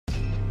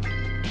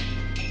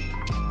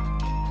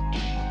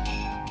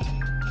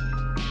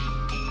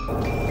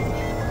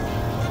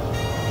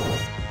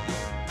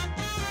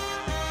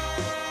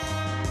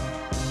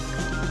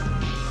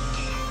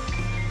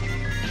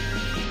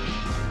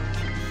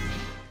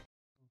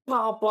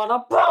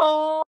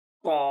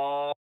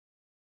Ba-ba-da-ba-ba.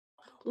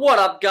 What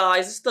up,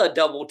 guys? It's the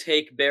Double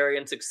Take Barry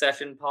and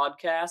Succession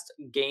podcast,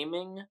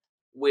 gaming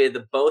with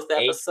both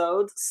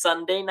episodes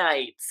Sunday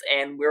nights,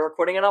 and we're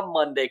recording it on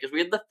Monday because we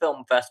had the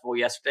film festival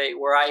yesterday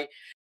where I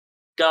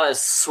got a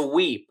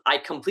sweep. I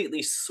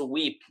completely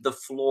sweep the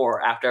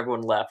floor after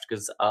everyone left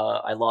because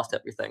I lost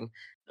everything.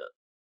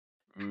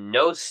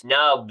 No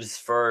snubs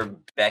for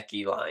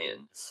Becky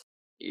Lyons.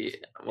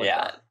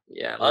 Yeah.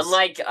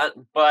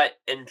 But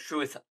in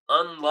truth,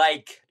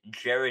 unlike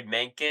Jared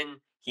Mencken,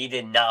 he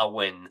did not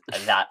win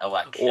that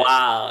election.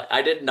 Wow,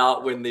 I did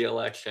not win the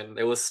election.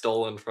 It was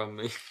stolen from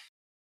me.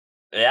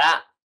 Yeah,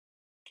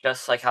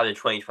 just like how the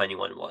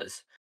 2021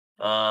 was.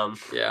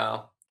 Yeah.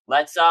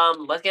 Let's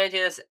get into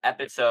this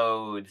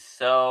episode.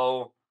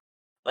 So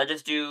let's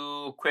just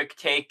do quick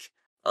take.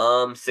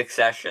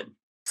 Succession.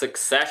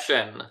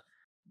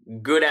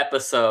 Good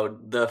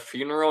episode. The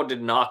funeral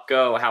did not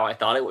go how I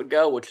thought it would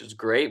go, which is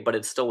great, but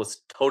it still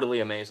was totally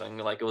amazing.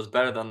 Like, it was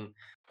better than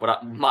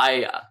what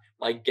my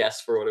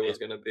guess for what it was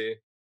going to be.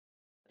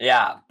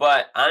 Yeah,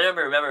 but I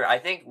remember. I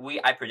think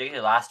I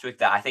predicted last week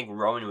that I think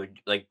Roman would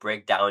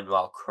break down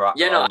while crying.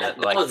 Yeah, no, that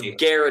was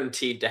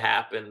guaranteed to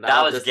happen.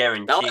 That was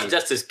guaranteed. That was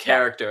just his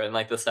character, and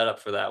the setup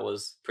for that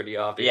was pretty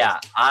obvious. Yeah,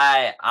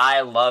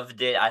 I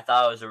loved it. I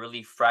thought it was a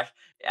really fresh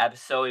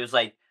episode. It was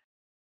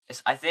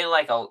I think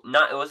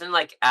it wasn't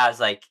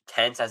as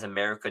tense as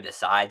America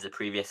Decides, the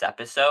previous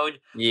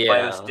episode. Yeah,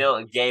 but it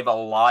still gave a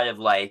lot of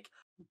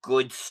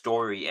good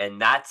story, and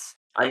that's.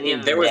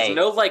 There was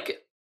no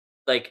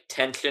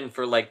tension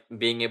for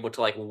being able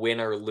to win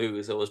or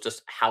lose. It was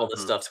just how the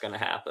stuff's gonna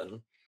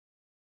happen.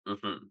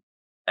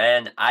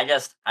 And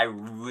I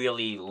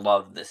really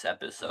love this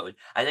episode.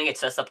 I think it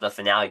sets up the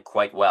finale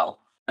quite well.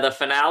 The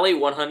finale,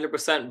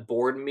 100%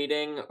 board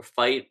meeting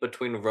fight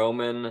between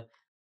Roman,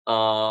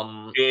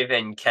 Shiv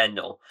and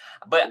Kendall.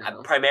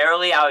 But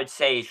primarily, I would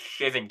say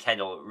Shiv and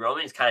Kendall.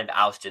 Roman's kind of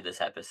ousted this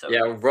episode.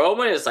 Yeah,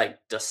 Roman is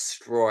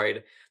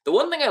destroyed. The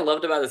one thing I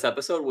loved about this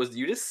episode was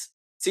you just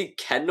see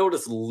Kendall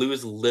just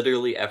lose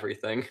literally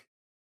everything.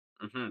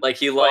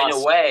 He lost. But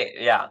in a way,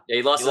 yeah.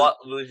 He lost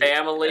his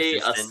family,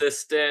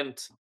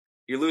 assistant.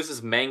 He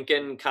loses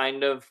Mencken,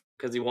 kind of,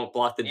 because he won't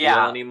block the deal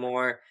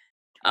anymore.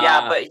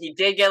 Yeah, but he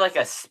did get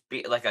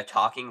a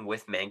talking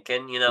with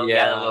Mencken. He had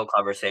a little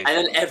conversation,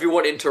 and then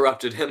everyone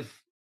interrupted him.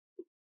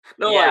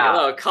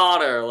 No,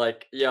 Connor,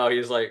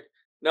 he's like,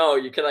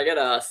 no, can I get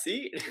a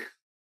seat?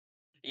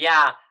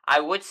 Yeah, I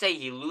would say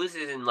he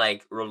loses in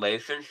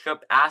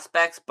relationship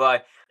aspects,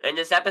 but in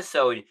this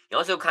episode, he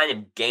also kind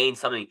of gained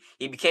something.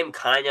 He became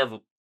kind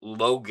of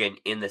Logan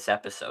in this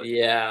episode.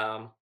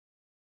 Yeah.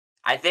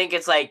 I think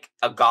it's a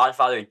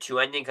Godfather 2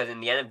 ending, because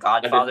in the end of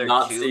Godfather 2... I did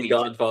not see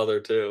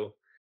Godfather 2.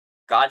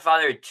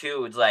 Godfather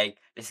 2 is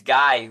this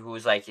guy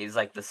who's he's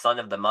the son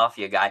of the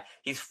mafia guy.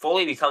 He's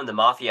fully become the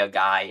mafia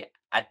guy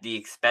at the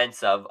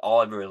expense of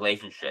all of the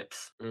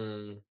relationships.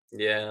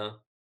 Yeah.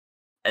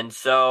 And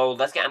so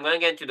I'm going to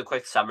get into the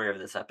quick summary of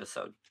this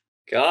episode.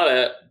 Got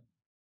it.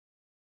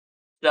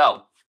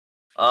 So,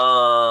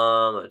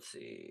 let's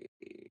see.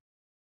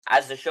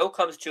 As the show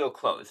comes to a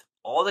close,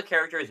 all the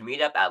characters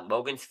meet up at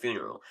Logan's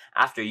funeral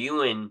after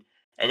Ewan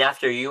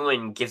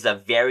gives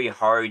a very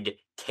hard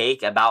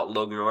take about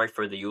Logan Roy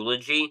for the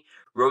eulogy.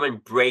 Roman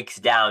breaks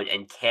down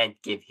and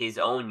can't give his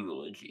own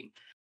eulogy.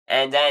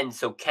 And then,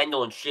 so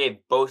Kendall and Shiv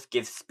both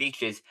give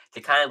speeches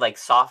to kind of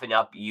soften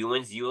up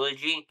Ewan's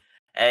eulogy.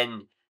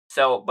 And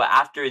so, but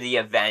after the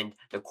event,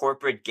 the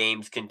corporate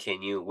games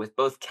continue with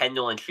both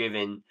Kendall and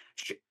Shiv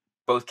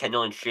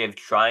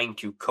trying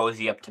to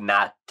cozy up to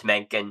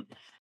Mencken,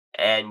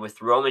 and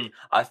with Roman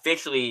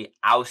officially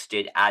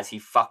ousted as he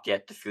fucked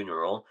at the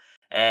funeral,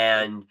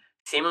 and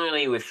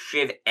seemingly with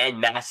Shiv and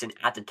Madison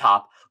at the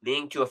top,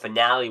 leading to a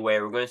finale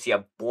where we're going to see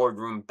a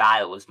boardroom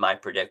battle, is my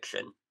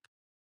prediction.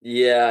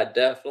 Yeah,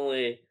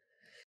 definitely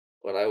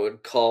what I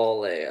would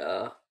call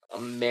a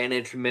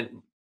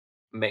management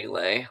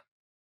melee.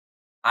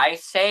 I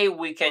say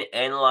we can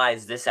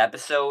analyze this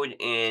episode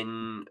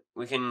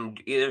we can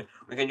do it.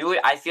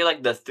 I feel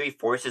like the three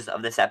forces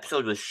of this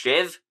episode was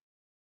Shiv,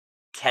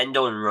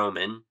 Kendall, and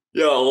Roman.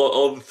 Yeah,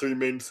 all the three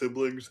main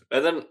siblings.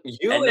 And then we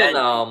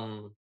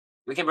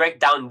can break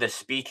down the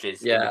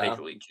speeches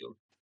individually too.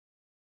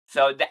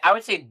 So I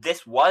would say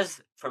this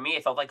was, for me,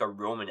 it felt like a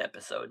Roman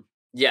episode.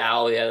 Yeah,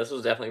 this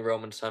was definitely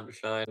Roman's time to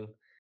shine.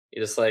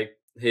 You just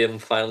him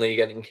finally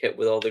getting hit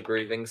with all the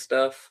grieving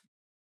stuff.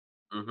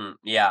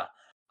 Yeah.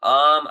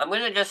 I'm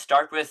gonna just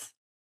start with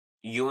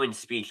Ewan's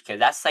speech, because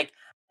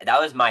that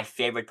was my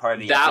favorite part of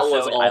the episode. That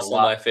was also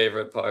my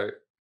favorite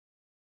part.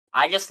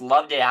 I just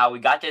loved it how we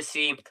got to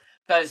see,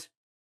 because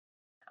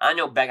I don't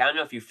know, Beck, I don't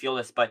know if you feel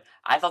this, but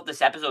I thought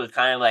this episode was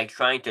kind of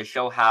trying to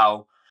show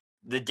how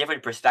the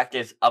different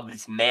perspectives of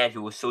this man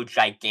who was so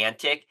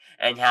gigantic,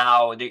 and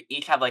how they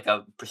each have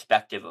a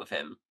perspective of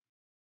him.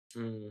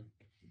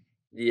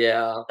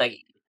 Yeah.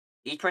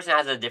 Each person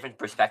has a different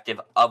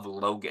perspective of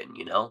Logan,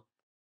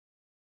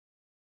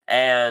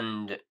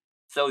 And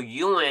so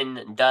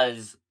Ewan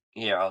does...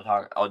 Here,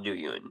 I'll do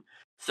Ewan.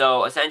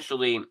 So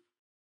essentially,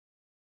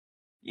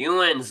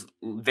 Ewan's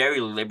very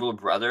liberal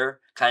brother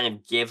kind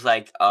of gives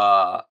kind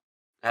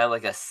of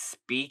like a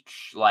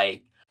speech,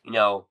 like, you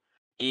know,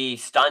 he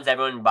stuns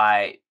everyone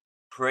by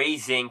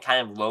praising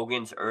kind of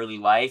Logan's early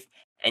life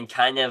and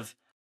kind of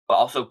but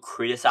also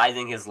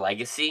criticizing his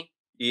legacy.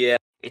 Yeah,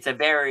 It's a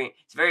very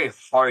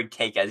hard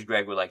take, as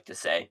Greg would like to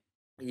say.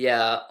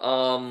 yeah.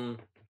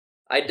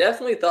 I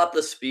definitely thought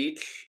the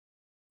speech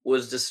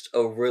was just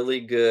a really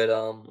good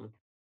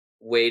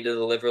way to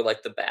deliver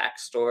like the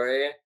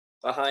backstory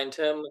behind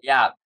him.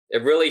 Yeah.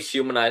 It really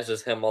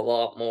humanizes him a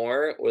lot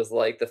more. It was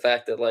like the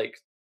fact that like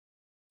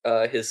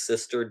his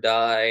sister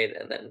died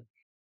and then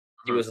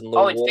he Mhm. was in the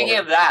Oh, and speaking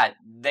war. of that,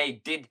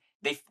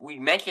 we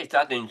mentioned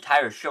throughout the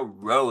entire show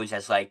Rose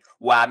as like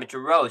what happened to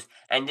Rose,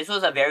 and this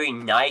was a very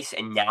nice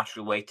and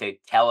natural way to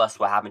tell us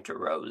what happened to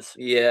Rose.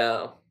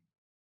 Yeah.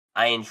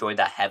 I enjoyed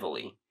that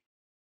heavily,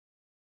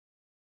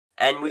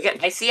 and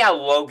I see how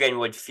Logan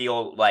would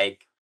feel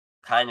like,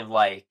 kind of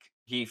like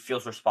he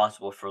feels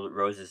responsible for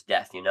Rose's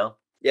death, you know.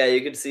 Yeah,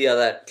 you could see how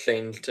that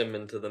changed him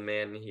into the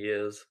man he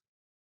is.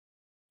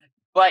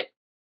 But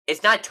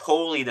it's not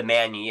totally the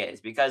man he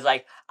is, because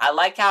like I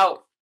like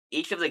how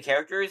each of the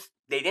characters,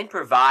 they didn't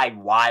provide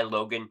why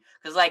Logan,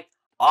 because like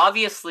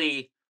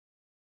obviously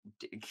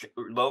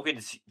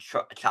Logan's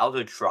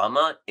childhood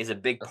trauma is a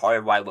big part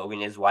of why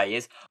Logan is why he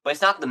is, but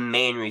it's not the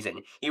main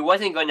reason. He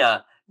wasn't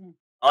gonna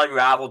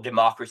unravel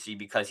democracy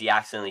because he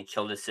accidentally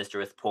killed his sister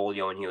with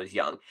polio when he was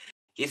young.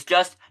 He's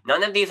just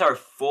none of these are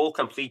full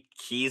complete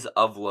keys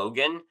of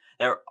Logan.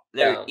 They're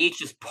Yeah. each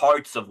just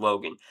parts of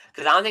Logan.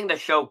 Because I don't think the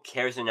show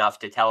cares enough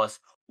to tell us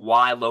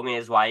why Logan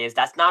is why he is.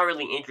 That's not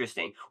really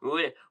interesting.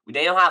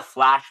 They don't have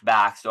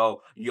flashbacks.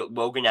 Oh,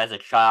 Logan as a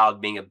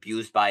child being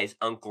abused by his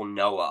uncle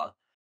Noah.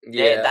 That's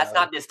Yeah.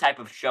 not this type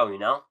of show, you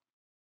know.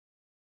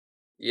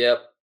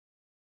 Yep.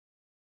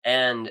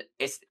 And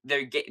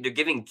they're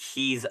giving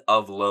keys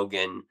of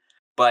Logan,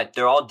 but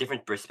they're all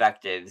different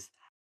perspectives.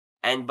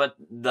 And but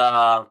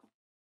the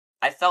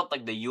I felt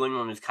like the Ewan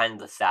one was kind of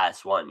the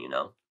saddest one, you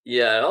know.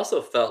 Yeah, it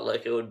also felt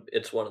like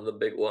it's one of the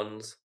big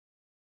ones.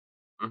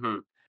 Hmm.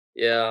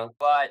 Yeah.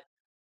 But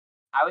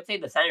I would say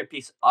the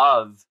centerpiece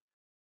of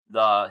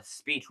the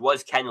speech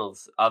was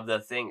Kendall's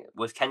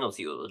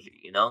eulogy.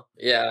 You know,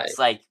 Yeah, it's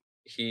like,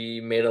 he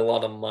made a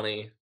lot of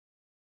money.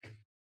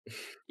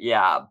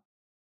 yeah.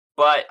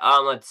 But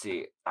let's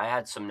see. I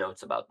had some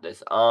notes about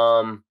this.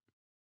 I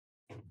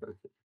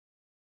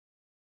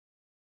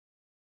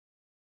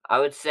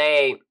would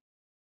say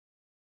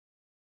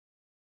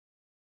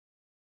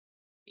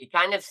you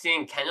kind of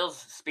seeing Kendall's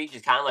speech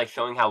is kind of like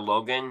showing how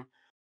Logan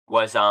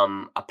was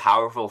a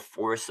powerful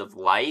force of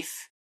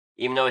life,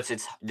 even though it's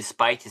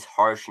despite his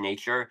harsh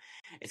nature.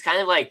 It's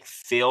kind of like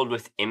filled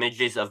with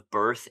images of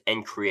birth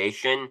and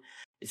creation,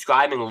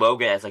 describing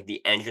Logan as like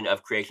the engine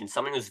of creation,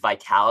 someone whose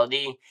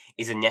vitality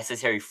is a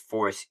necessary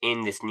force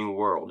in this new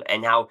world,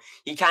 and how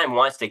he kind of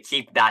wants to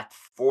keep that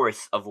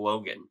force of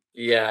Logan.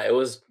 Yeah, it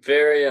was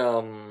very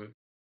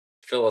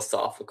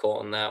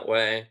philosophical in that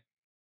way.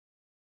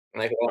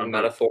 Like a lot of Hmm.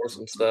 metaphors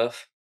and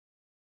stuff.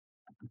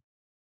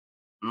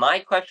 My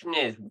question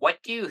is,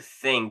 what do you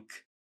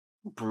think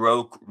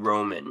broke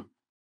Roman?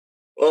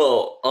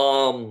 Well,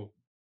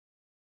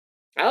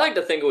 I like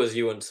to think it was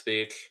Ewan's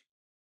speech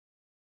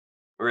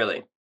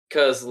Really?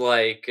 because,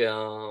 like,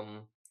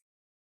 I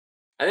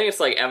think it's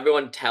like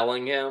everyone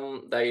telling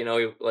him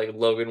that like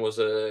Logan was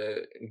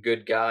a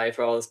good guy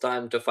for all this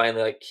time to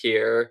finally like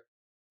hear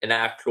an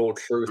actual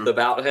truth Mhm.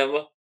 about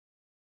him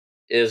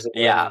is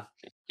Yeah.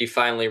 when he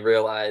finally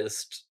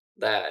realized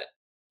that.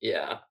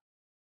 Yeah,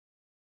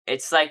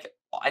 It's like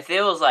I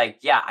feel like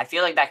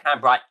that kind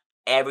of brought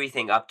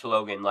everything up to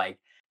Logan. Like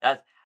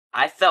that,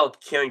 I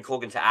felt Kieran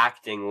Culkin's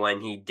acting when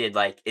he did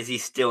like, "Is he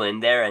still in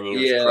there?" and he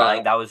was yeah,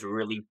 crying. That was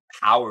really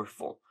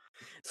powerful.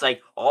 It's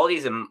like all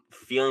these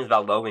feelings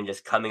about Logan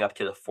just coming up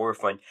to the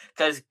forefront.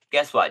 Because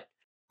guess what?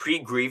 Pre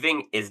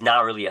grieving is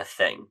not really a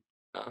thing.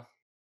 uh,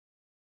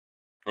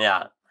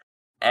 Yeah,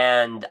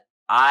 and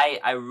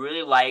I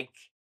really like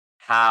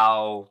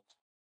how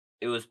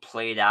it was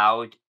played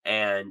out,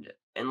 and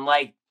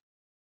like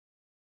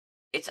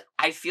it's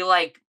I feel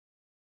like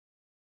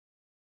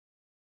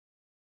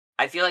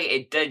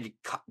it did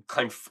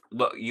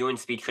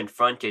Ewan's speech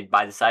confronted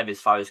by the side of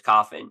his father's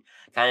coffin,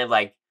 kind of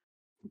like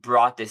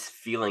brought this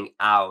feeling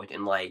out,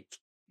 and like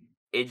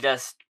it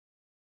just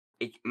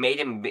it made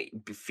him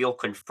feel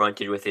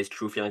confronted with his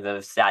true feelings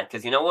of sad.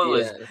 Because you know what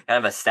was yeah,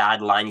 kind of a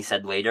sad line he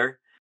said later?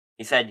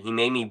 He said he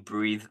made me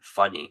breathe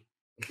funny,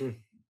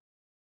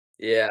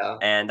 yeah,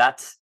 and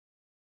that's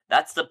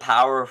the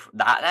power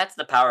that's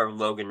the power of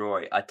Logan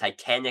Roy, a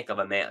Titanic of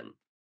a man.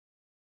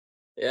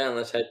 yeah. And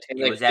the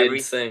He was Titanic did every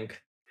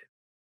sink.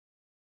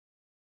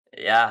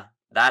 yeah.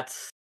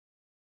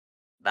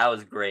 That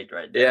was great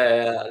right Yeah,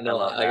 there. yeah. I No,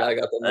 love I that.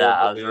 got the Yeah,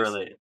 I moment was boost.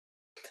 really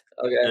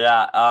Okay.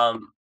 yeah.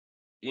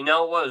 You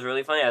know what was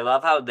really funny? I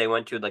love how they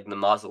went to like the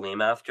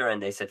mausoleum after,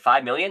 and they said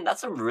 5 million.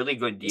 That's a really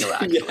good deal, Yeah.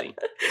 actually.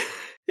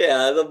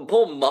 Yeah, the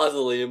whole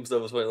mausoleum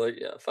stuff was funny. Like,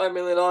 yeah, $5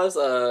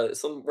 million.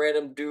 Some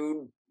random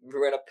dude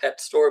who ran a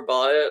pet store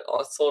bought it,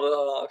 sold it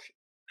on auction.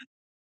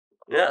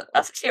 Yeah,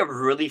 that's actually a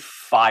really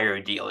fire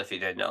deal if you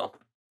didn't know.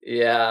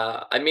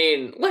 Yeah, I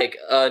mean, like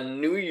a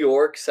New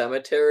York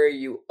cemetery,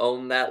 you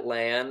own that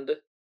land,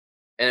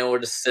 and it will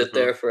just sit Mhm.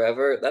 there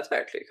forever. That's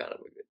actually kind of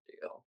a good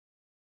deal.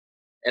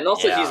 And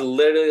also, he's Yeah.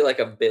 literally like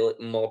a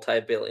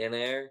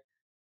multi-billionaire,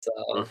 so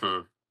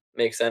Mhm.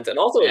 makes sense. And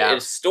also, Yeah.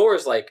 it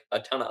stores like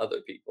a ton of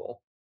other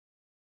people.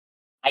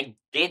 I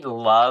did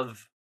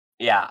love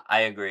yeah,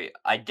 I agree.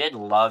 I did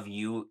love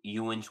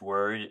Ewan's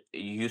word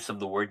use of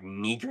the word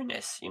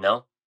meagerness, you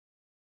know?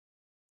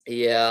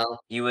 Yeah,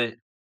 He was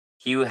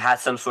he had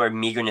some sort of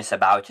meagerness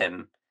about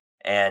him,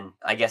 and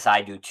I guess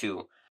I do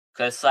too.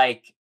 Cause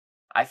like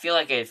I feel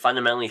like it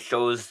fundamentally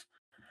shows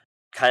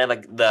kind of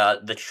like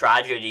the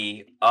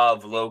tragedy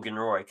of Logan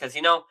Roy. Cause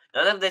none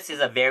of this is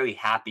a very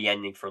happy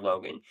ending for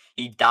Logan.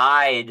 He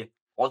died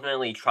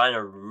ultimately trying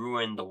to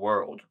ruin the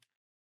world.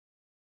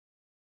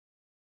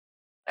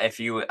 If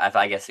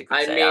I guess you could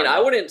I say, I mean, don't I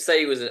know. wouldn't say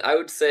he was. I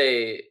would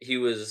say he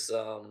was.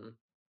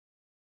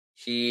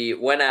 He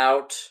went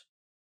out.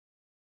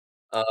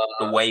 Uh,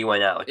 The way he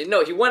went out.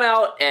 no, he went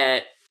out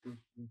and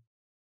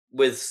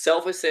with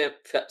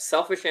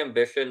selfish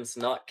ambitions,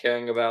 not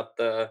caring about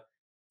the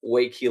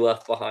wake he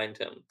left behind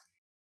him.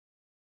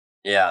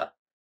 Yeah.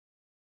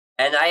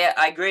 And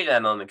I agree to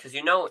that moment because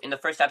in the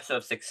first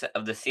episode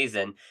of the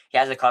season, he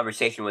has a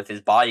conversation with his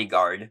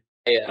bodyguard,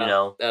 you Yeah,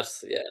 know,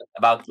 that's yeah.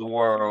 about the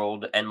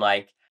world and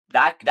like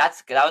that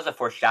was a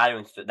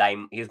foreshadowing that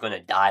he's going to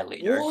die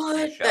later in the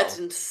What? That's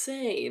show.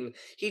 insane.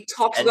 He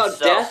talks And about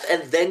so, death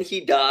and then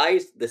he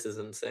dies. This is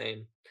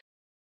insane.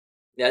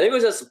 Yeah, I think it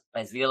was just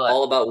I feel like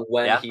all about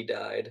when yeah. he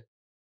died,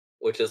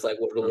 which is like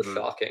what was Mhm.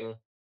 shocking.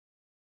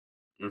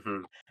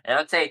 Mhm. And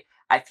I'd say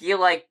I feel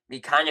like he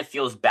kind of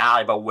feels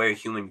bad about where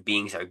human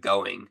beings are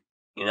going,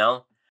 you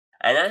know?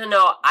 And I don't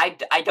know,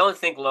 I don't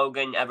think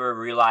Logan ever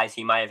realized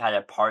he might have had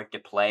a part to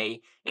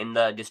play in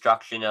the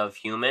destruction of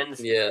humans,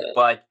 Yeah,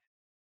 but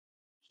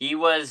he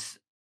was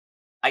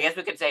I guess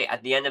we could say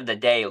at the end of the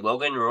day,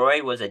 Logan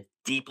Roy was a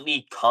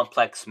deeply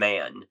complex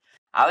man.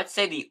 I would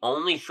say the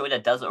only show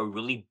that does a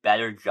really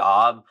better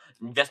job,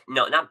 just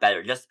no, not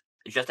better, just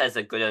as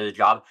a good of a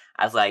job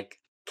as like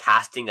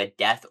casting a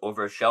death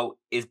over a show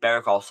is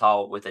Better Call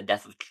Saul with the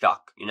death of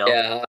Chuck.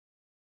 yeah,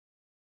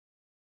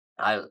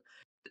 I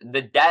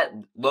the death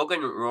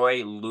Logan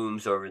Roy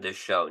looms over this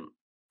show.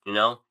 In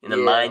the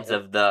minds yeah,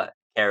 of the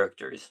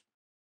characters.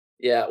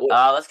 yeah.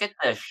 Let's get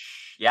to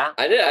yeah,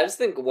 I just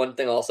think one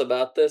thing also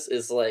about this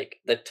is like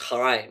the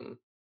time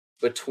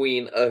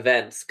between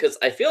events because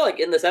I feel like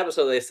in this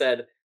episode they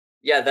said,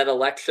 yeah, that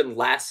election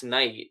last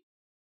night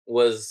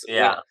was when.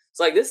 yeah. It's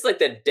like this is like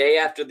the day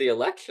after the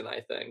election. I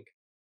think.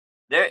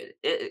 There,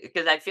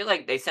 because I feel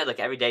like they said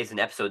like every day is an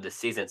episode this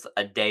season. It's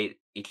a day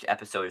each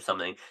episode or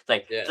something.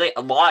 It's Yeah, like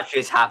a lot of shit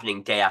is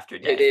happening day after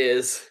it day.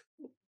 is.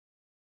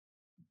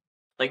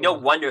 Like no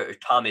wonder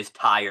Tom is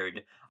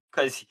tired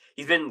because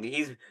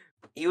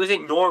he was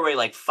in Norway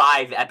like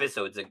 5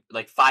 episodes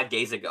like 5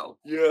 days ago.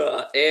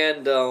 Yeah,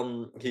 and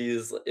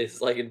his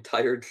like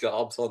entire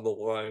job's on the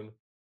line.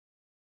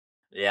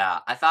 Yeah,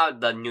 I thought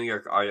the New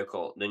York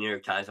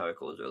Times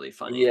article was really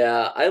funny.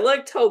 Yeah, I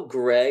liked how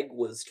Greg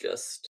was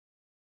just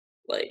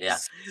like Yeah,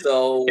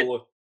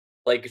 so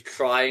like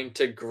trying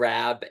to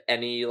grab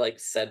any like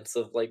sense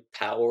of like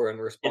power and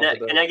can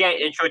responsibility. I get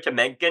an intro to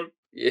Mencken?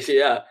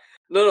 Yeah,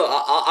 no,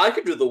 I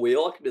could do the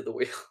wheel. I could do the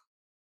wheel.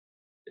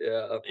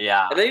 Yeah,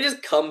 Yeah, and then he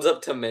just comes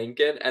up to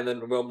Mencken, and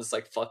then Roman's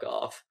like, "Fuck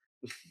off."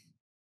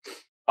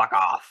 fuck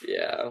off.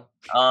 Yeah,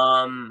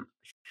 Um,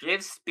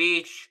 Shiv's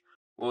speech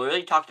we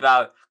really talked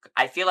about.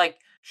 I feel like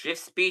Shiv's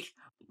speech,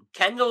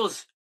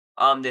 Kendall's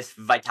this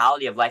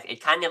vitality of life.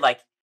 It kind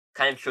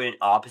of showed an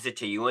opposite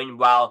to Ewan.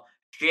 While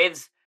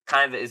Shiv's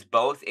kind of is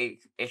both. It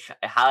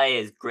highlighted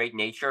his great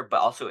nature,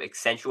 but also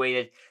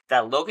accentuated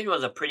that Logan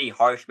was a pretty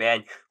harsh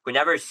man who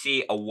never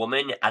see a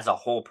woman as a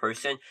whole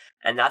person,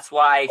 and that's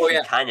why oh she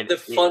yeah. kind of. The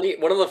funny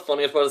one of the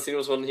funniest part of the scene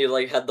was when he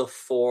like had the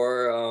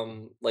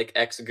four like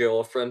ex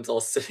girlfriends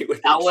all sitting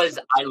with That each was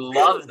I other.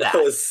 love That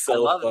that. was I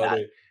so love that.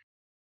 funny.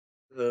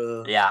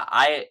 Yeah,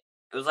 it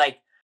was like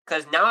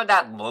because now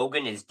that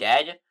Logan is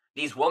dead,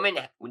 these women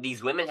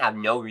have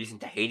no reason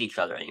to hate each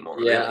other anymore.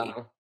 Really,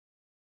 Yeah,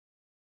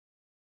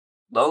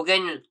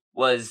 Logan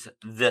was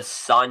the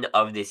sun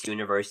of this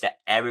universe that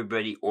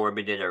everybody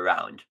orbited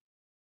around,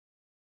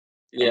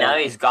 and now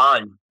yeah, he's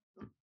gone.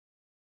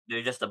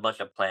 They're just a bunch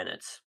of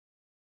planets.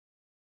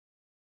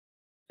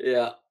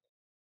 yeah.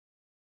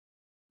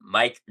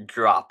 Mic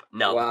drop.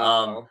 No,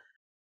 Wow.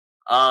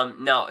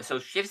 no. So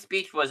Shiv's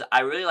speech was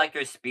I really liked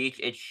her speech.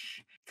 It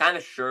kind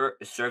of sure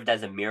served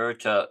as a mirror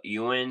to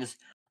Ewan's.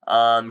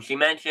 She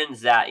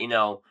mentions that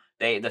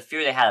the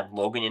fear they had of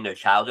Logan in their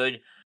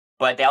childhood,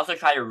 but they also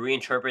try to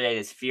reinterpret it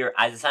as fear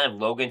as a sign of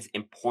Logan's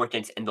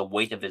importance and the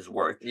weight of his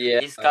work. Yeah,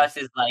 She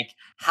discusses like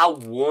how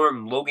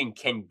warm Logan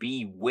can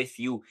be with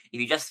you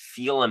if you just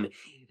feel him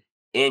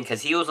in,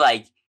 because he was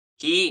like.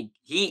 He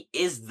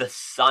is the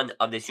sun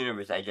of this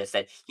universe. I just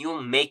said he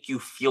will make you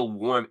feel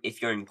warm if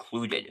you're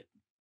included.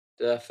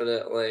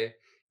 definitely.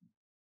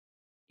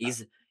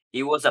 He's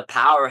he was a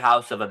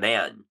powerhouse of a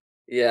man.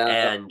 Yeah,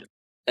 And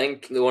I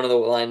think one of the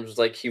lines was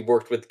like he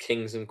worked with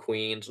kings and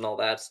queens and all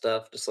that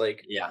stuff, just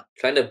like yeah,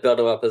 trying to build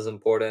him up as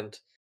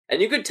important.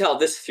 And you could tell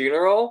this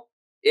funeral,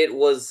 it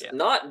was yeah,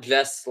 not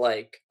just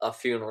like a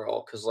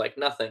funeral because like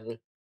nothing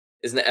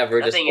isn't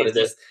ever just nothing what is it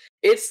just is.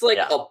 It's like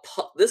yeah.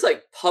 this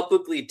like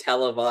publicly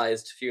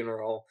televised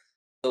funeral.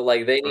 So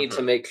like they need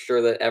to Hmm. make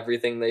sure that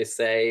everything they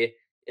say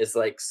is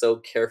like so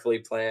carefully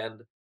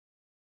planned.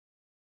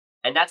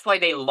 And that's why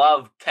they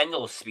love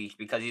Kendall's speech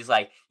because he's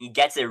like he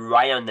gets it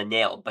right on the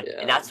nail.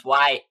 And Yeah. that's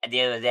why at the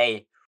end of the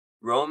day,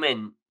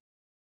 Roman.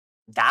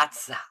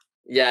 That's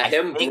Yeah, I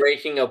him think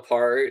breaking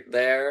apart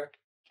there.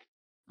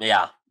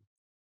 yeah.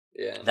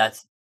 Yeah.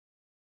 That's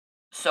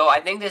so. I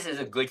think this is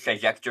a good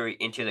trajectory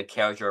into the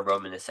character of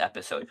Roman this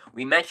episode.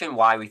 We mentioned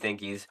why we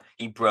think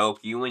he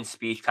broke. Ewan's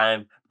speech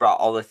kind of brought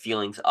all the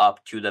feelings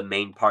up to the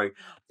main part,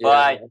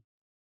 Yeah. but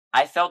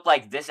I felt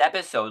like this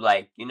episode,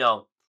 like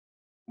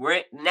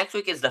we're next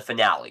week is the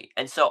finale,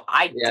 and so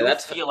I Yeah, do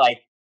that's feel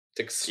like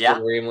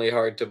yeah, extremely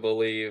hard to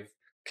believe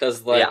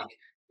because yeah, like,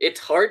 it's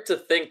hard to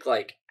think,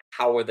 like,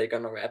 how are they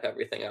gonna wrap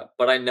everything up,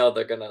 but I know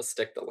they're gonna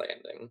stick the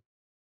landing.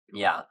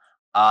 yeah.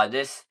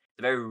 This is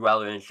a very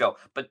relevant show,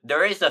 but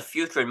there is a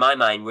future in my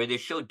mind where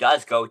this show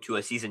does go to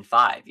a season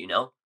 5.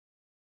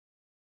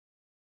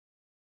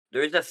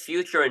 There is a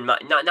future in my.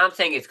 Not I'm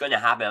saying it's going to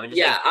happen. I'm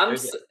just saying Yeah, I'm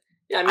there's. s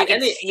yeah, I I mean,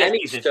 can see a any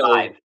season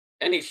 5.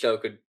 show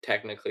could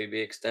technically be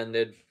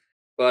extended,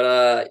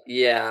 but,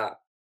 yeah.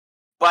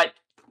 But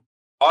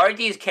are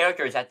these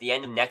characters at the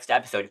end of next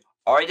episode?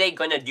 Are they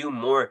gonna do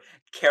more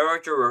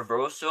character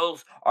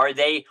reversals?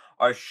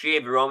 Are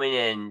Shiv, Roman,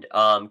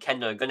 and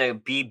Kendall gonna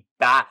be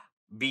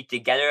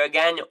together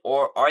again,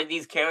 or are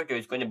these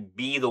characters gonna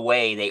be the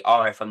way they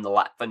are from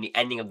from the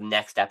ending of the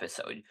next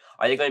episode?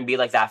 Are they gonna be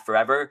like that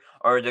forever,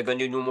 or are they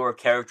gonna do more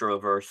character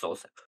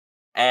reversals?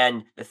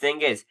 And the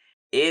thing is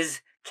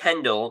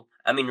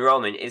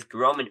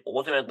Roman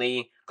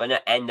ultimately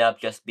gonna end up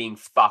just being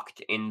fucked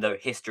in the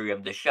history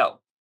of the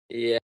show?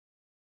 Yeah.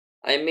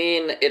 I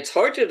mean, it's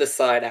hard to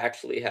decide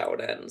actually how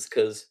it ends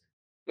because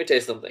let me tell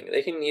you something,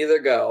 they can either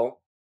go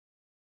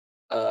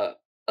uh,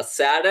 a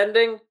sad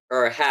ending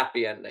or a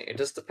happy ending. It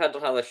just depends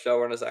on how the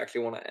showrunners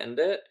actually want to end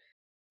it.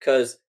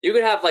 Because you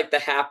could have like the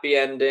happy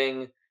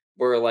ending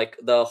where like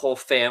the whole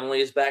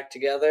family is back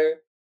together,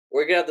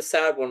 or you could have the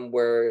sad one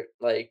where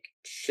like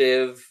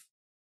Shiv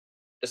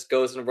just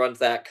goes and runs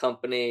that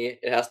company.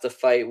 It has to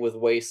fight with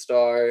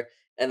Waystar,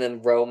 and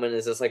then Roman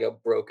is just like a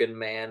broken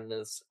man and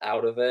is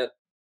out of it.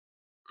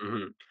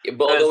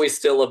 But although Because he's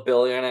still a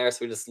billionaire,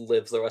 so he just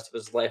lives the rest of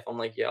his life on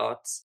like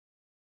yachts.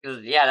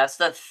 Yeah, that's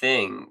the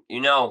thing.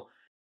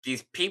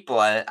 These people.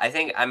 I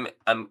think I'm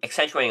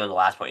accentuating on the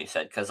last point you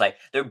said because like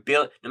they're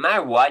built. No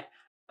matter what,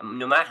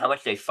 no matter how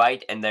much they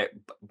fight, and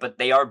but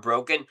they are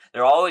broken.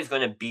 They're always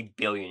going to be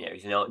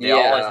billionaires. They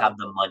always Yeah, have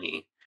the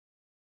money,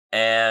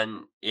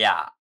 and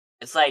yeah,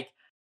 it's like,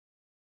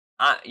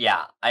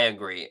 yeah, I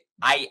agree.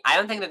 I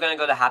don't think they're going to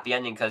go the happy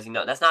ending because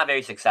that's not a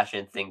very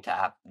Succession thing to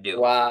have to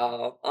do.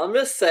 wow. I'm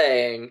just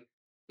saying,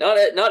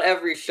 not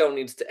every show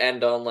needs to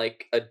end on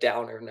like a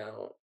downer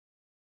note.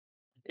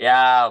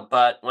 Yeah,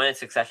 but when has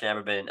Succession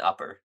ever been an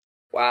upper?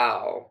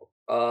 Wow.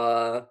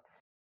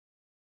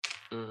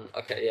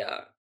 Okay,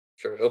 yeah,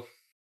 true.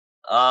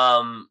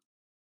 Um,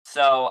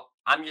 So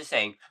I'm just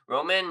saying,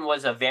 Roman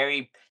was a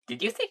very.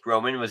 Did you think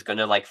Roman was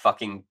gonna like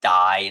fucking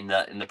die in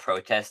the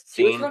protest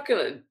He was scene? not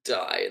gonna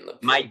die in the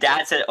My protest.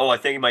 dad said, "Oh, I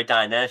think he might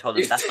die," and then I told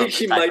You him that's think not the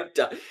he type of. might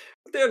die?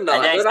 They're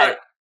And not. then I They're said, not.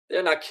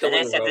 They're not and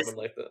then I killing said this. Roman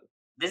like that.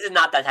 This is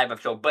not that type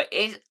of show, but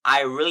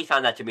I really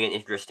found that to be an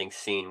interesting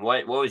scene.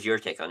 What was your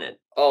take on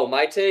it? Oh,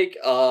 my take.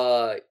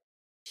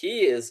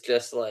 He is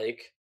just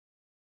like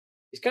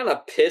he's kind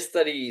of pissed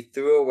that he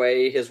threw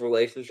away his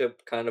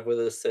relationship, kind of with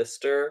his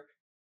sister,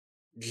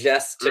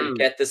 just to Mm,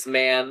 get this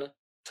man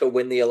to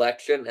win the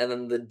election, and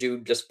then the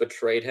dude just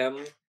betrayed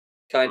him,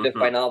 kind of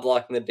by mm-hmm, not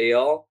blocking the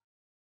deal.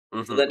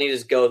 So mm-hmm, then he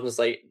just goes and is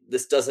like,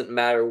 "This doesn't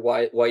matter.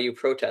 Why are you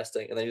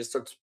protesting?" And then he just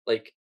starts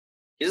like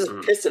he's just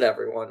mm. pissed at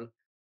everyone.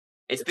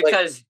 It's It's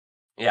like because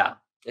yeah,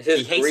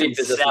 his he hates grief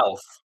is just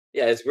himself.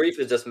 yeah, his grief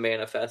is just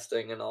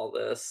manifesting in all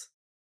this.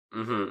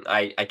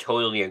 I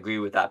totally agree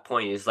with that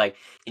point. It's like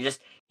he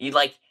just he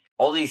like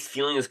all these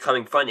feelings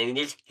coming front, and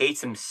he just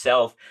hates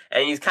himself,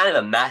 and he's kind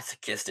of a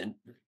masochist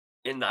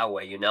in that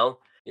way.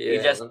 He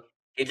just Yeah,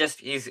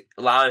 he's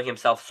allowing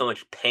himself so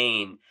much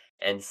pain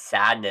and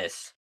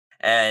sadness,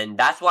 and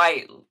that's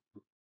why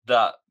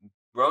the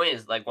Rowan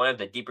is like one of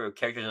the deeper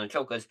characters in the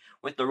show. Because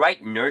with the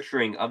right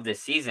nurturing of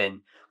this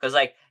season, because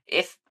like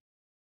if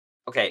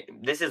okay,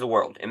 this is a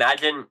world.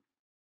 Imagine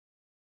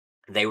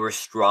they were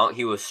strong.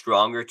 He was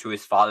stronger to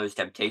his father's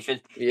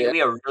temptations. He yeah, could be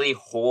a really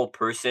whole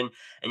person,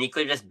 and he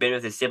could have just been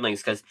with his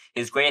siblings because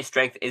his greatest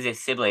strength is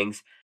his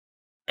siblings.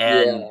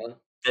 And yeah,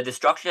 the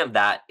destruction of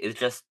that is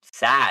just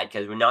sad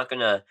because we're not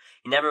gonna.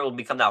 He never will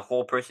become that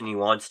whole person he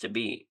wants to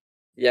be.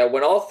 yeah.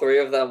 When all three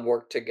of them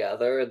work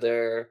together,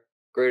 they're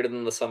greater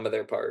than the sum of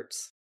their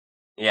parts.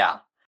 Yeah,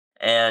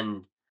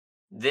 and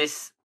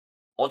this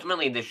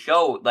ultimately the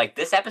show like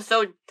this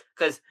episode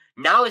because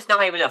now it's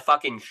not even a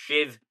fucking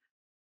Shiv.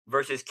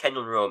 versus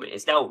Kendall and Roman.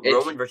 It's now It's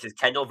Roman versus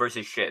Kendall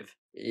versus Shiv.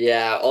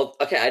 yeah.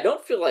 Okay, I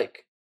don't feel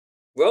like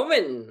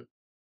Roman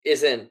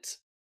isn't He's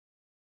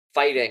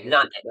fighting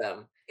not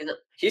them. he's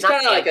He's not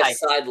kind of like a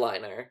anti.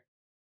 sideliner.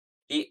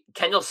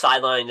 Kendall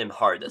sidelined him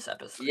hard this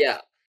episode. Yeah.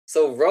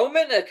 So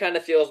Roman, it kind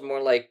of feels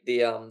more like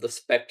the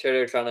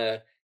spectator trying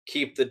to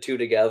keep the two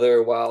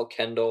together while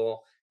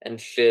Kendall and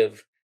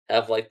Shiv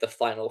have like the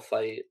final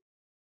fight.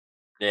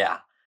 Yeah.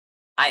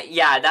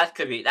 Yeah, that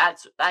could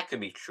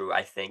be true,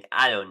 I think.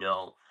 I don't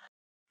know.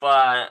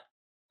 But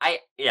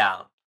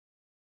yeah.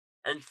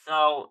 And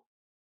so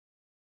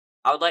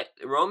I would like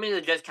Roman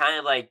is just kind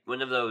of like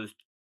one of those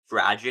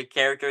tragic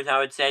characters, I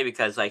would say,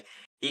 because like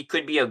he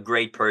could be a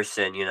great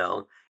person,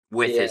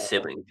 with his Yeah.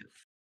 siblings.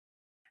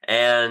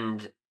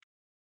 And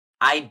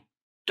I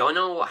don't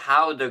know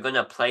how they're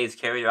gonna play his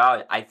character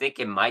out. I think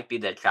it might be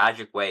the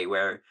tragic way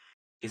where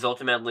he's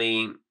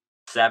ultimately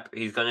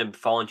he's gonna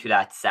fall into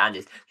that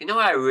sadness. You know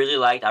what I really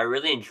liked? I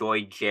really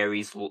enjoyed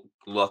Jerry's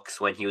looks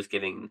when he was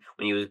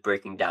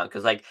breaking down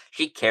because like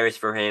she cares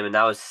for him and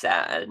that was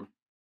sad.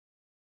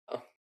 I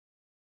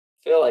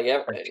feel like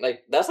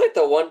like that's like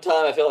the one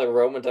time I feel like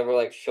Roman's ever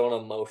like shown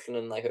emotion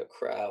in like a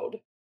crowd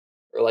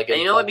or like And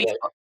in you know what? public.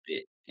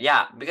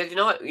 Yeah, because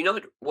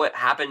what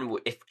happened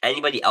if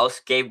anybody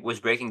else was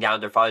breaking down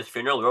at their father's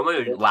funeral, Roman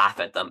would laugh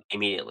at them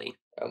immediately.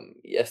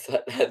 Yes,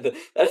 that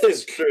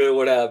is true.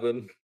 What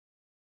happened?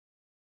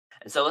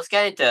 And so let's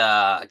get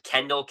into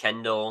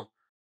Kendall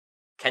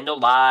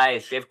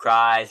lies, Shiv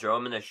cries,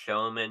 Roman the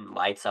showman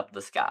lights up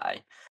the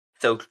sky.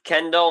 So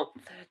Kendall,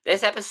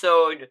 this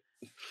episode,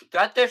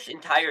 throughout this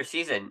entire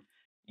season,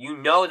 you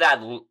know that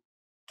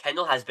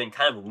Kendall has been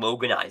kind of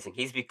Loganizing.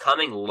 He's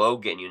becoming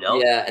Logan. Yeah,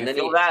 Do and you then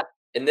feel he that?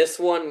 in this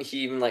one he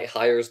even like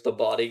hires the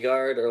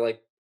bodyguard or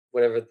like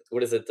whatever.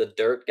 What is it? The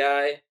dirt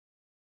guy?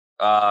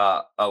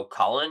 Oh,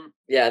 Colin.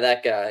 Yeah,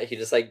 that guy. He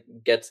just like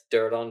gets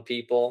dirt on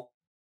people.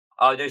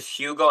 Oh, there's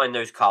Hugo and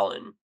there's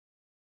Colin.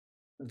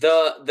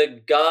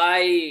 The guy,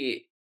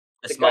 The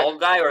the guy, small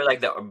guy or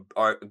like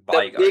or the big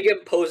bodyguard.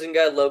 imposing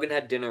guy Logan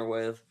had dinner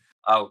with.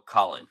 Oh,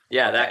 Colin.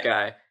 Yeah, that Okay.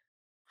 guy.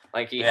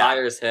 Like he Yeah.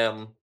 hires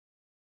him.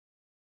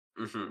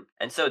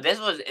 And so this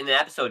was in the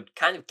episode,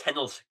 kind of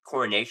Kendall's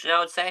coronation. I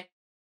would say.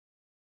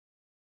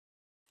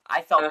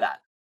 I felt Uh,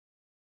 that.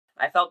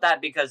 I felt that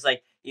because,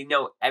 like,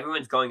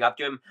 everyone's going up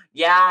to him.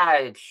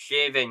 Yeah,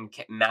 Shiv and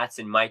Mats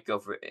and Mike go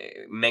for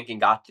Mencken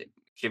got to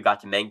Shiv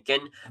got to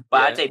Mencken,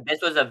 but I'd yeah. say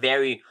this was a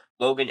very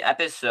Logan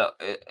episode,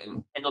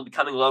 Kendall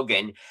becoming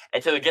Logan,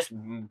 and so it just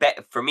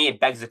for me it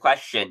begs the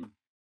question: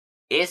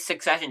 is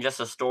Succession just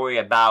a story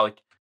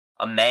about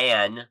a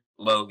man,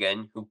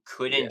 Logan, who Yeah.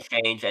 couldn't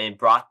change and it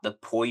brought the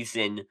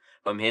poison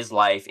from his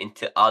life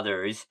into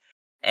others,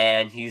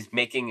 and he's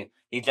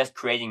just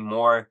creating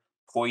more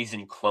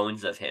poison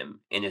clones of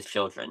him in his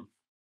children?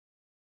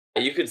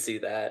 You could see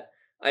that.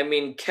 I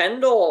mean,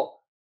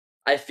 Kendall,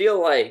 I feel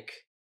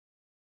like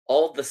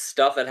all the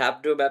stuff that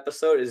happened to him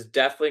episode is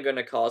definitely going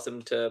to cause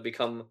him to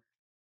become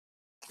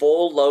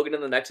full Logan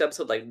in the next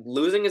episode. Like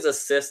losing his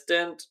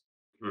assistant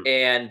Mm,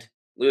 and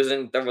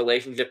losing the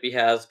relationship he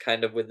has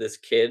kind of with his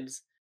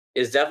kids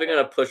is definitely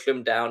going to push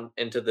him down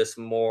into this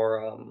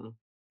more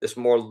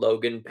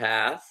Logan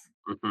path.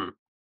 mhm.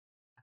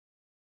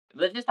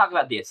 Let's just talk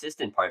about the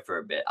assistant part for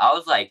a bit. I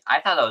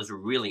thought that was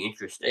really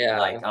interesting.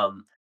 Yeah.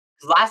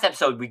 'Cause last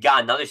episode we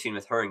got another scene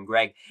with her and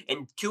Greg.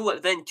 In two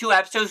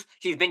episodes,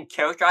 she's been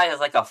characterized as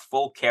like a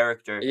full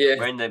character. Yeah.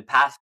 Where in the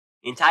past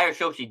entire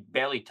show she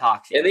barely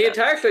talks In even the then.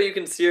 entire show you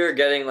can see her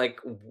getting like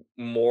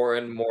more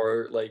and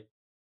more like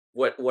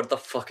what the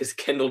fuck is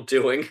Kendall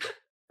doing?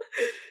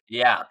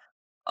 Yeah.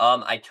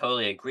 I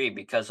totally agree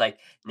because like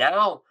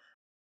now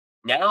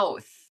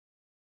because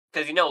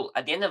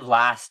at the end of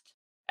last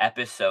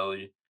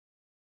episode,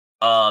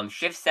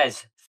 Shiv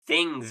says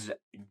things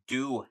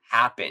do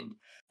happen.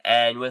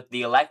 And with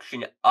the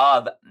election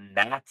of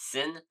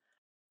Matson,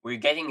 we're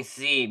getting to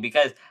see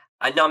because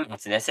I know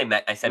Matson. I said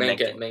Mencken,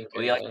 Mencken. Mencken,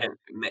 We yeah. election,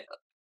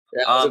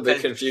 Yeah, I was a bit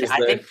because confused I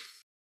there.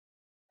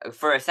 think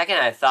for a second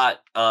I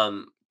thought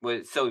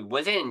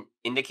was it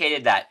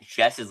indicated that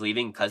Jess is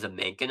leaving because of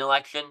Mencken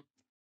election?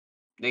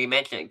 They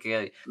mentioned it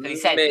because he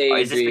said, "Oh,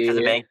 is this because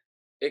of Maybe. Mencken?"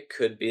 It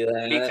could be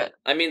that. Because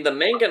I mean, the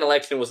Mencken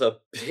election was a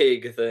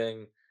big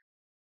thing,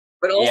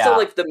 but also, yeah,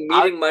 like, the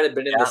I meeting might have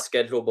been in the yeah.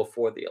 schedule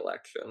before the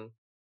election.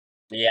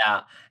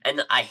 Yeah,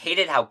 and I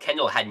hated how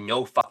Kendall had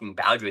no fucking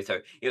boundary with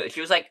her.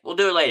 She was like, "We'll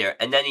do it later,"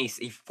 and then he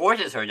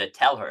forces her to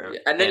tell Yeah,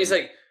 and then he's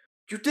him. like,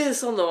 "You did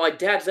this on my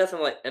dad's death,"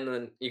 and, like and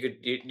then you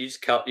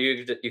just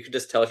you could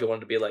just tell she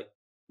wanted to be like,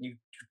 "You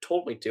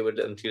told me to,"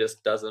 and she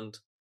just doesn't.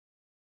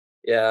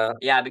 Yeah,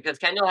 Yeah, because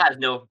Kendall has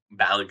no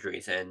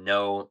boundaries and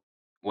no,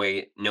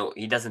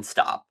 he doesn't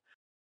stop.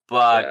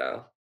 But yeah.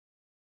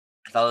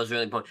 I thought it was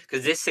really important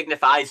because this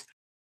signifies.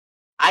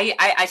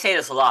 I say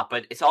this a lot,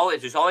 but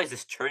there's always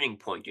this turning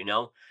point,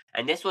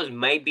 and this was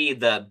maybe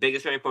the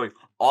biggest turning point.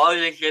 All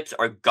relationships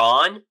are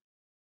gone,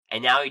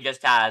 and now he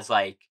just has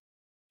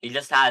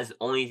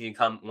only to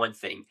become one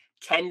thing: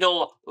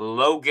 Kendall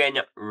Logan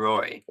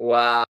Roy.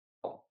 Wow.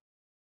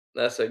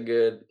 That's a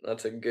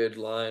good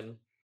line.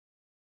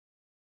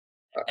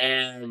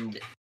 and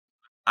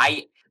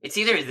it's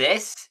either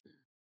this,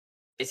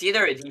 it's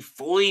either he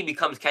fully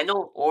becomes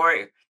Kendall,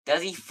 or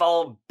does he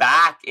fall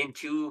back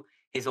into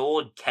his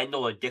old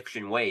Kendall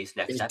addiction ways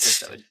next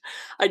episode?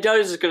 I doubt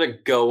he's just gonna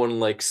go and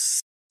like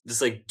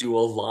just like do a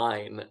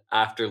line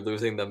after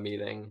losing the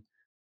meeting.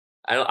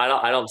 I I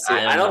don't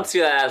don't know. see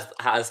that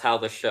as how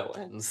the show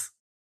ends.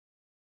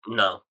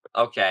 No.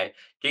 Okay.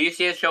 Do you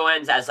see the show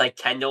ends as like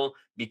Kendall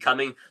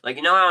becoming like,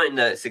 you know how in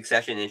the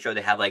Succession intro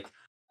they have like,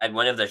 and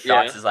one of the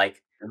shots Yeah, is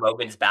like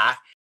Logan's back?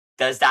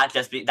 Does that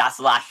just be that's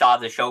the last shot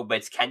of the show, but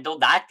it's Kendall?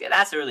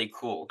 That's really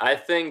cool. I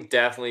think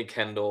definitely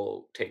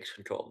Kendall takes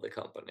control of the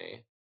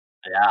company.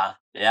 Yeah,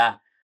 yeah.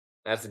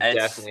 That's It's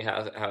definitely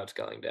how it's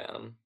going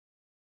down.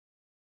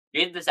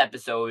 in this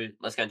episode,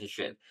 let's get into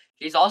Shiv.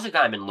 She's also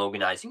kind of been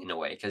Loganizing in a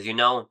way, because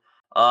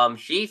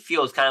she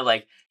feels kind of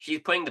like she's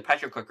putting the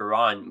pressure cooker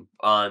on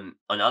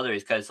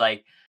others, because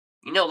like,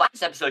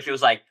 last episode she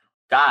was like,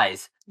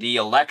 guys, the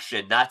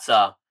election, that's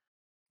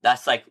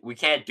like we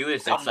can't do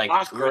this. It's like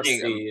ruining.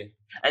 Democracy.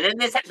 And then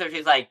this episode,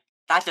 she's like,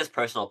 "That's just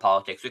personal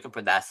politics. We can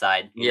put that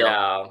aside."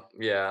 Yeah,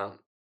 yeah,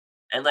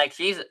 And like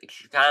she's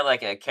kind of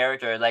like a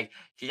character. Like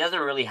she doesn't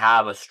really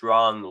have a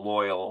strong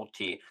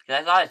loyalty. 'Cause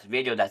I saw this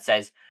video that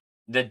says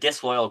the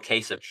disloyal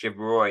case of Shiv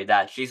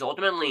that she's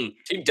ultimately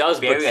she does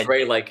very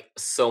betray like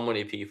so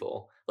many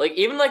people. Like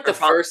even like the her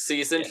pro- first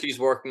season, yeah. she's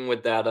working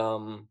with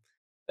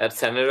that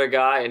senator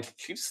guy, and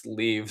she just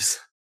leaves.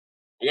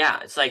 Yeah,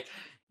 it's like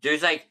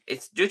there's like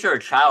it's due to her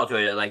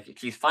childhood. Like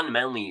she's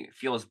fundamentally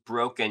feels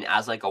broken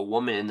as like a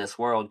woman in this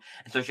world,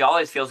 and so she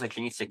always feels like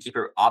she needs to keep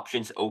her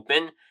options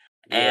open.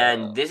 Yeah,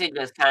 And this is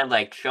just kind of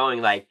like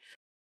showing like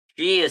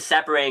she is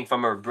separating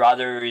from her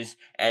brothers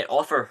and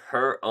all for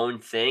her own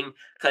thing.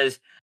 Because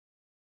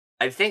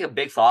I think a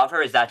big flaw of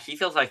her is that she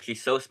feels like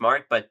she's so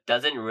smart, but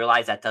doesn't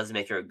realize that doesn't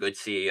make her a good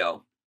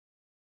CEO.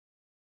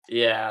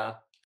 yeah.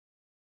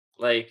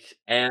 Like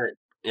And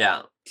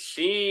yeah,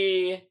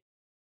 she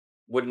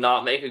would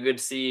not make a good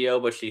CEO,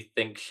 but she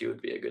thinks she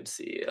would be a good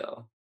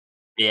CEO.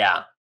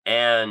 yeah,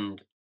 and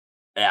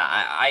yeah,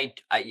 I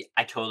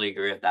totally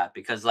agree with that,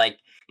 because like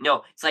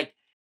it's like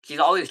she's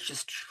always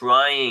just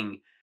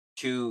trying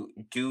to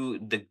do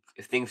the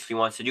things she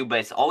wants to do, but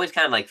it's always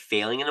kind of like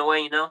failing in a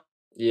way.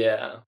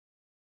 Yeah,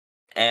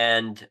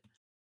 And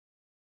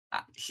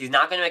she's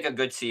not going to make a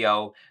good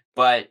CEO,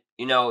 but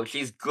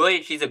she's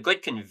good. She's a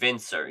good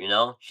convincer.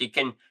 She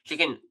can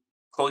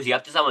cozy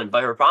up to someone,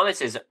 but her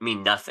promises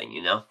mean nothing.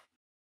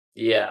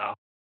 yeah,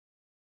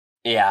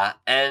 Yeah,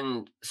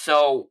 and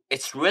so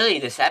it's really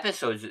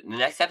the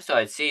next episode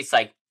I'd see. It's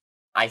like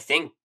I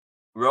think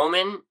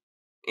Roman,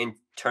 in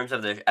terms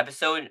of the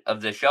episode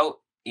of the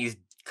show, he's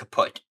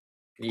kaput.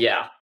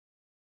 yeah,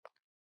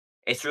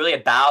 It's really a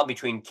battle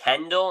between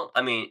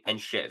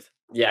and Shiv.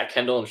 yeah.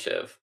 Kendall and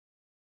Shiv,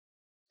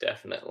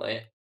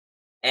 definitely.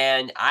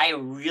 And I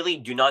really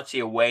do not see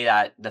a way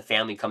that the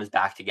family comes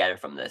back together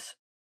from this.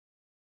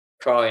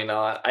 Probably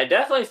not. I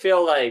definitely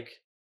feel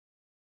like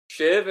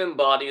Shiv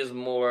embodies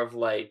more of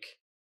like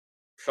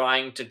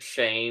trying to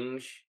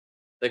change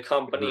the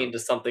company Hmm. into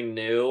something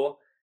new,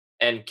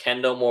 and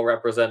Kendall more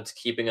represents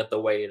keeping it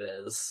the way it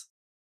is.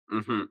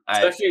 Hmm.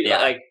 Especially Yeah,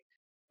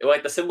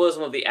 like the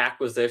symbolism of the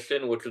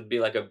acquisition, which would be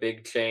like a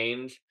big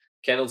change.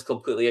 Kendall's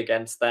completely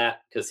against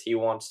that because he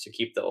wants to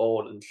keep the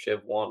old, and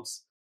Shiv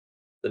wants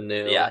the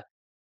new. yeah,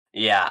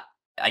 yeah.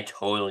 I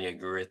totally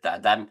agree with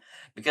that.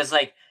 Because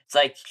like it's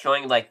like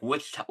showing like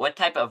what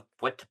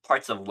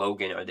parts of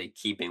Logan are they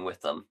keeping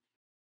with them,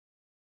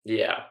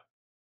 Yeah,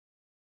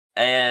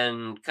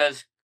 and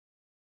because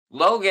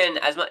Logan,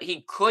 as much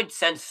he could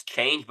sense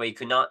change, but he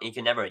could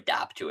never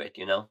adapt to it.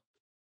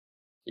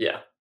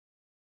 yeah,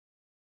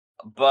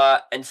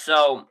 But and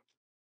so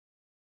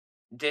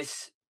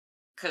this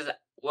because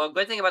well,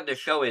 good thing about the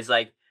show is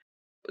like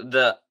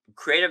the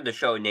creator of the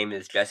show name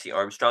is Jesse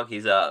Armstrong.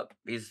 He's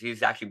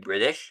actually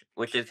British,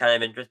 which is kind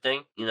of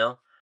interesting.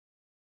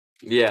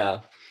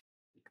 yeah,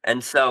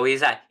 And so he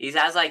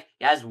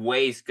has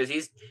ways, because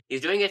he's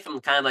doing it from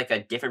kind of like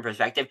a different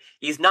perspective.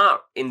 He's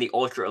not in the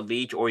ultra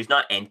elite, or he's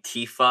not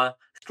Antifa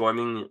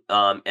storming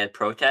at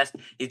protest.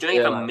 He's doing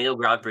it from a yeah, middle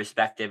ground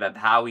perspective of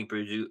how he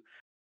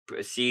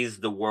sees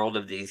the world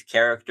of these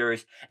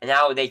characters, and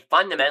how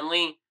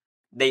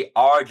they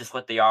are just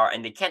what they are,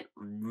 and they can't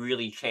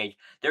really change.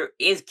 There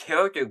is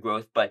character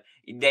growth, but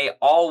they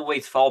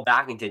always fall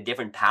back into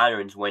different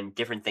patterns when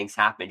different things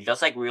happen,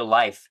 just like real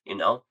life.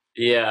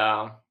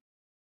 yeah,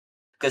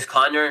 Because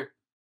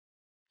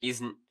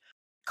he's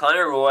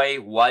Connor Roy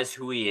was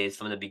who he is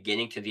from the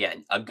beginning to the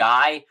end. A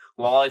guy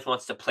who always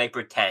wants to play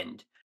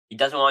pretend. He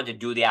doesn't want to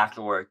do the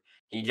actual work.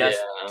 yeah,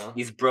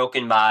 He's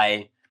broken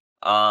by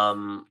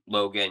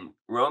Logan.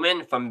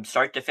 Roman, from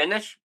start to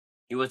finish,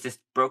 he was this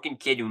broken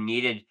kid who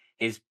needed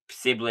his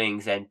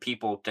siblings and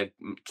people to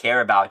care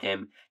about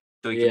him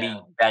so he can yeah. be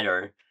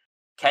better.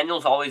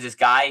 Kendall's always this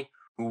guy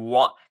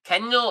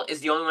Kendall is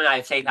the only one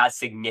I'd say has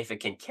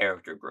significant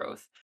character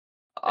growth.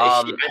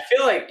 Um I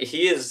feel like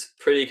he is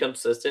pretty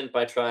consistent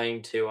by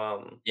trying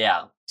to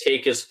yeah.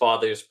 take his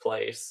father's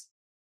place.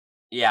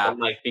 Yeah, from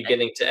like and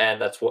beginning to end.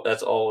 That's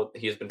all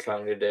he's been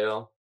trying to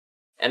do.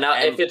 And now,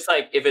 and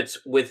if it's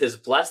with his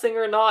blessing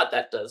or not,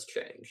 that does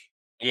change.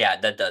 yeah,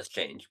 that does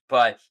change.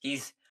 But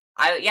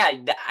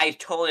I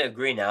totally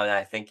agree now, and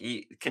I think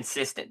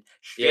consistent.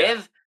 Yeah,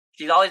 Shiv,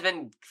 she's always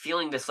been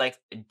feeling this like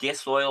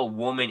disloyal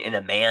woman in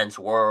a man's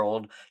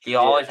world. She's yeah,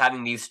 always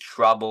having these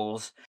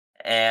troubles,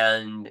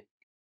 and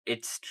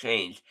it's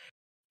changed.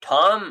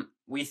 Tom,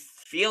 we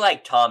feel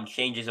like Tom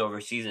changes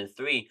over season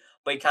 3,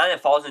 but he kind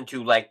of falls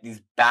into like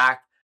these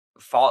back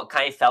fall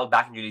kind of fell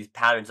back into these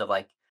patterns of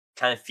like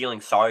kind of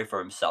feeling sorry for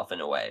himself in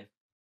a way.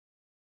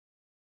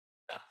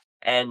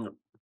 And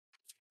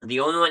the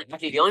only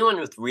one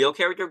with real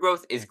character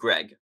growth is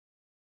Greg.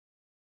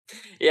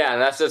 yeah.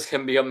 And that's just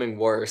him becoming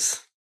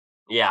worse.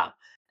 Yeah.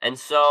 And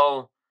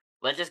so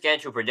let's just get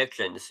into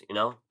predictions, you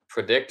know?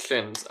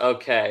 Predictions.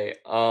 Okay.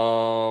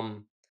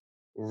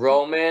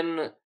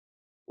 Roman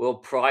will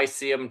probably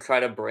see him try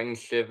to bring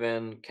Shiv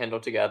and Kendall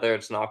together.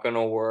 It's not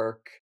gonna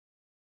work.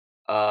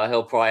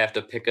 He'll probably have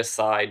to pick a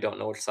side. Don't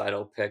know which side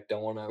he'll pick.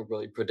 Don't want to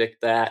really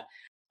predict that.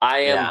 I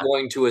am Yeah.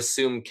 going to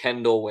assume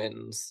Kendall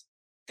wins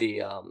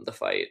the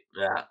fight.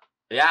 Yeah.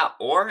 Yeah.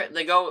 Or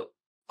they go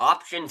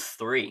option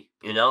 3,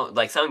 you know?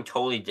 Like something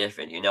totally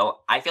different, you know?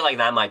 I feel like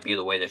that might be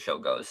the way the show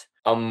goes.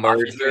 A Option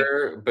 3.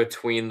 merger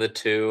between the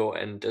two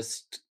and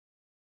just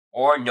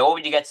Or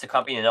nobody gets the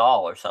company at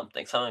all or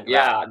something. Something like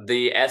that. yeah,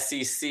 the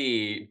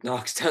SEC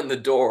knocks down the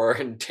door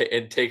and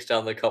takes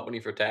down the company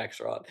for tax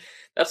fraud.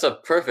 That's a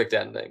perfect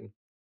ending.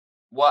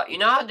 Well, you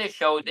know how this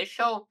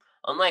show,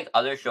 unlike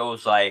other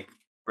shows like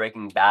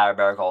Breaking Bad or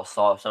Better Call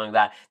Saul or something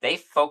like that, they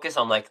focus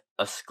on like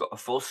a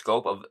full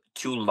scope of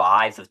two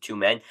lives of two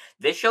men.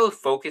 This show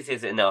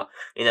focuses in kind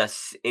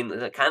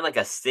of like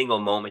a single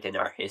moment in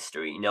our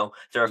history. You know,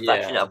 it's a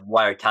reflection Yeah, of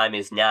what our time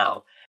is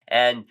now.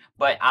 And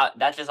but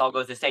that just all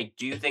goes to say,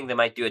 do you think they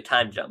might do a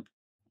time jump?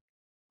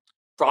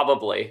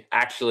 probably.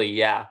 Actually,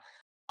 yeah.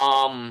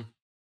 Um,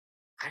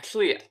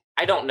 actually,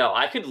 I don't know.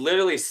 I could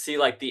literally see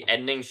like the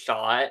ending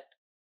shot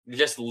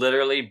just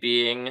literally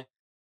being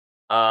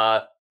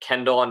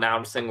Kendall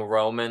announcing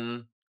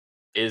Roman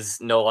is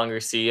no longer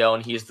CEO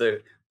and he's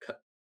the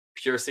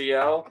pure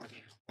CEO.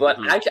 But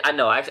Hmm. actually, I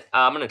know.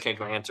 I'm going to change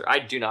my answer. I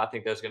do not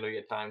think there's going to be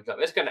a time jump.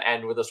 It's going to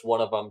end with just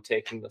one of them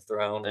taking the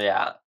throne.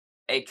 Yeah,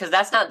 because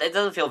that's not. It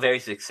doesn't feel very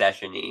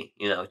succession-y,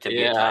 you know, to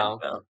be a time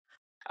Yeah. jump.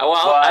 Well,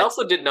 I But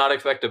also did not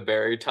expect a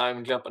Barry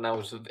time jump, and I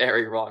was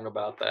very wrong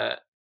about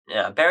that.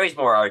 yeah, Barry's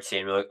more artsy,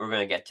 and we're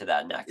gonna get to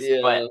that next.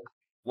 But Yeah.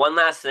 one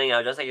last thing I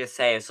would just like to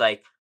say is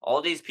like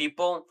all these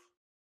people,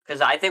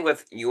 because I think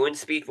with Ewan's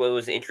speech, what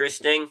was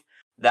interesting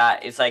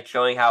that it's like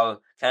showing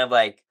how kind of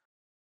like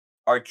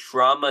our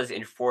traumas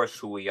enforce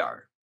who we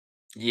are.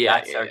 Yeah,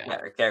 That's yeah, our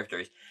yeah.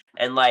 characters,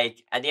 and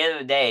like at the end of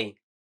the day,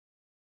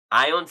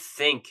 I don't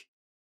think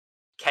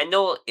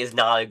Kendall is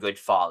not a good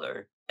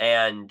father,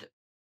 and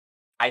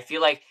I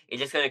feel like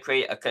it's just going to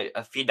create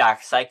a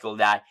feedback cycle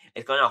that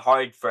it's going to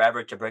hard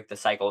forever to break the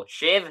cycle.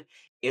 Shiv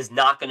is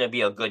not going to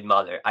be a good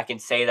mother. I can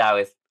say that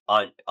with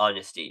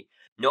honesty.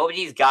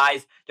 Nobody's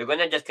guys, they're going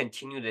to just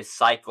continue this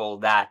cycle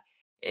that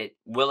it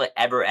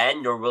ever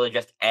end or will it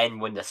just end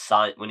when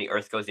the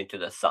earth goes into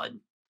the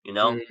sun, you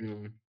know?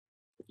 Mhm.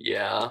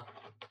 Yeah.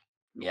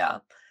 Yeah.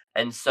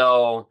 And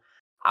so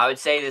I would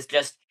say this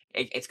just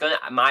it's gonna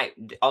my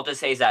I'll just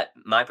say is that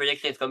my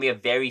prediction is gonna be a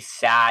very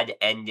sad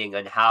ending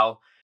on how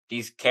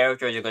these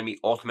characters are gonna be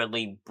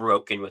ultimately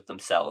broken with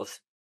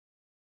themselves.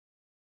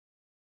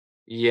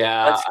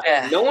 Yeah.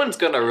 Let's No one's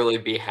gonna really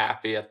be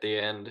happy at the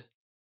end.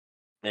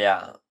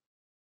 yeah.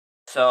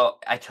 So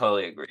I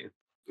totally agree. So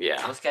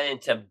Yeah. let's get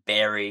into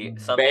Barry.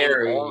 Something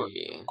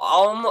Barry.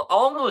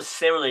 almost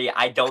similarly,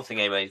 I don't think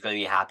anybody's gonna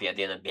be happy at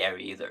the end of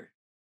Barry either.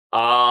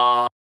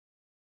 Uh,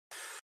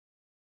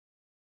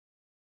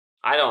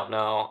 I don't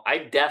know. I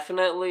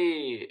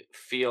definitely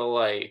feel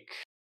like,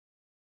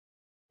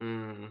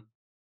 hmm,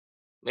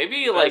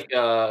 maybe Because like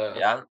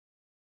yeah.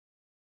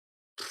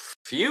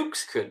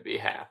 Fuchs could be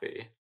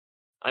happy.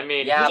 I mean,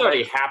 he's Yeah,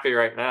 already but happy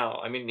right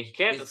now. I mean, he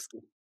can't he's just.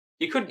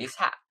 He could. he's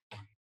ha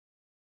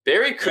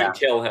Barry could yeah.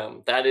 kill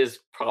him. That is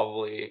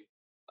probably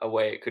a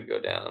way it could go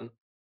down.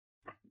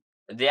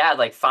 Yeah,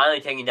 like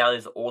finally taking down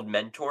his old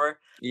mentor.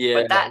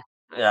 Yeah, But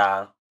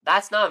yeah,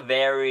 that's not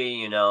very,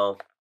 you know,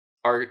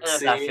 I don't know if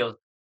that artsy. feels,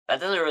 that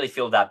doesn't really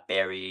feel that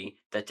Barry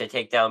to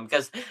take down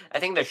because I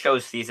think the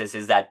show's thesis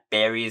is that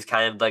Barry is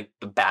kind of like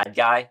the bad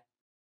guy.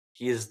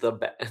 He's the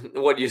best.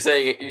 What you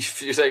saying?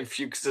 You're saying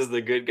Fuchs is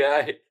the good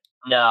guy?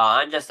 No,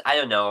 I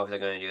don't know if they're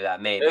gonna do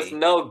that. There's Maybe.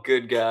 no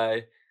good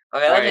guy.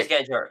 Okay, All let's right, just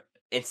get into our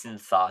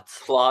instant thoughts.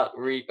 plot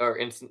or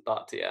instant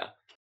thoughts. Yeah.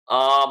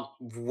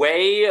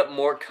 Way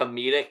more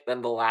comedic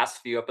than the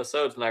last few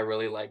episodes, and I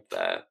really like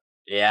that.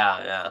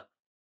 Yeah, yeah.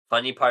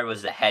 Funny part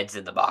was the heads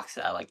in the box.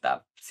 I like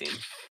that scene.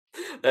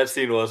 That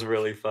scene was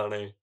really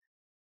funny.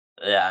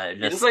 Yeah, He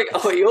just like,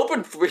 oh, he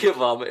opened three of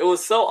them. It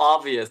was so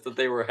obvious that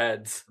they were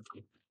heads.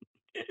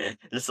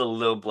 just a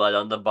little blood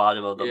on the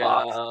bottom of the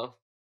box. Yeah,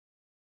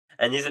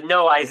 And he said,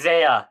 "No,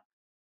 Isaiah."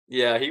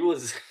 yeah, he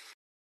was.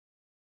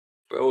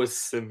 Bro was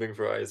simping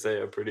for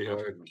Isaiah pretty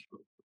hard.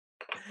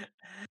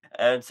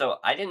 And so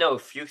I didn't know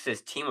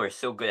Fuchs's team were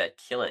so good at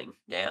killing.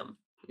 Damn.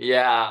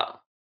 Yeah.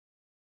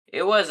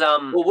 It was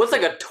Well, what's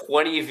like a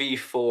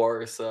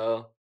 20v4,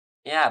 so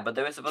yeah, but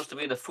they were supposed to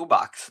be the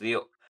Fubox, the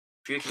the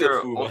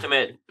future Puma.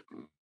 ultimate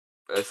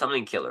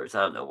something killers.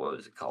 I don't know what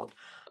was it called.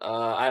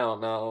 I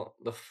don't know.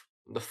 The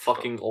What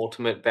fucking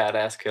ultimate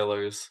badass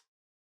killers.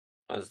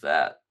 was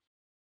that?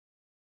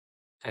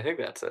 I think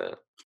that's it.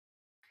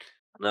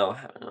 No, I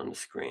have it on the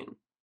screen.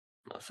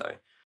 No, sorry.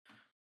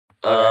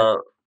 Okay.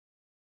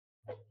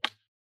 Uh,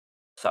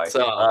 sorry.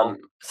 So,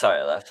 Sorry,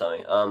 I left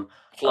something.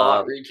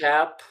 plot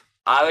recap,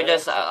 I I would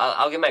just guess.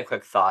 I'll give my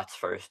quick thoughts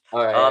first.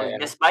 All right, yeah.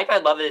 Despite my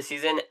love of the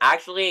season,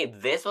 actually,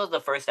 this was the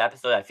first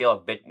episode I feel a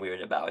bit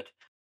weird about.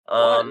 What?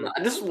 No, Um,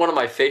 this is one of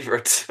my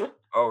favorites.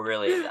 oh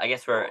really? I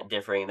guess we're Oh,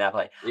 differing in that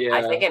play.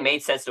 I think yeah. it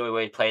made sense the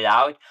way it played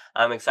out.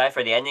 I'm excited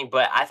for the ending,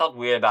 but I felt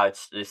weird about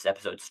this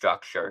episode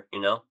structure.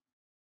 You know.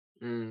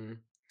 Mm.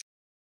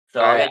 So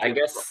All I'll right, get I you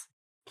guess.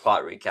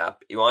 plot recap.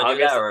 You want to I do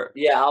that guess. or?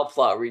 Yeah, I'll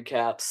plot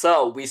recap.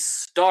 So we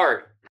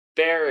start.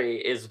 Barry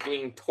is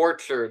being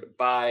tortured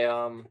by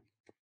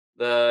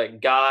the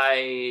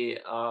guy,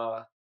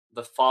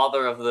 the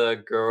father of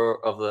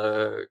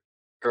the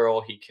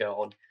girl he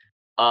killed.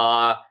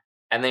 Uh,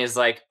 and then he's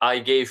like, I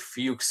gave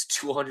Fuchs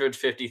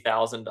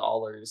 $250,000.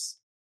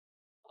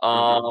 Mm-hmm.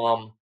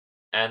 Um,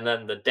 and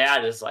then the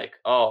dad is like,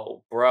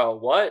 "Oh, bro,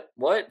 what?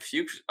 What?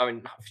 Fuchs? I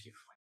mean, not Fuchs.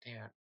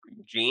 Damn,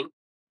 Gene.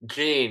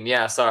 Gene.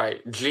 Yeah,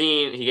 sorry,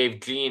 Gene. He gave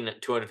Gene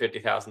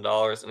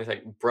 $250,000, and he's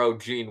like, "Bro,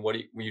 Gene, what?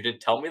 You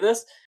didn't tell me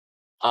this?"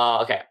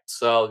 Okay,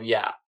 so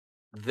yeah.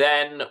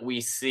 Then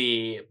we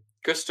see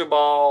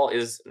Cristobal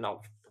is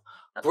no,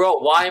 bro.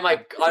 Why am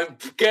I'm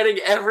getting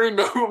every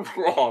name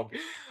wrong?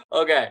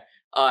 Okay,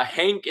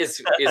 Hank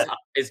is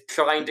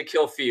trying to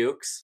kill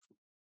Fuchs.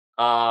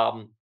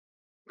 Um,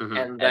 Mm-hmm.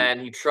 and And then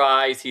he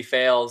tries, he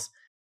fails.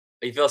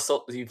 He fails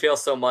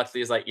so much that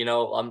he's like,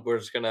 we're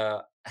just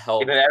gonna give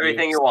help him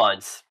everything he Fuchs.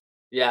 wants.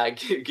 Yeah,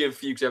 give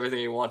Fuchs everything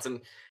he wants and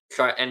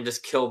try and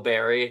just kill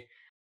Barry.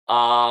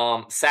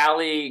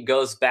 Sally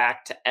goes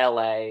back to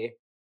LA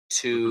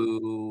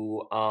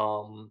Mm-hmm.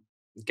 to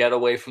get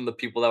away from the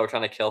people that were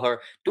trying to kill her.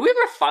 Do we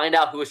ever find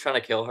out who was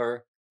trying to kill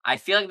her? I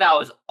feel like that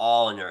was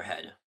all in her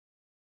head.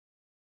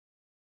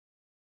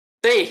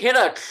 They hit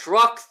a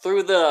truck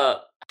through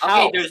the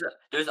Okay, house.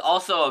 there's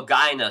also a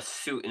guy in a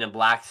suit, in a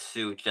black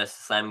suit,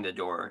 just slamming the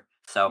door.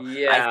 So I think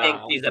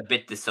Yeah, she's a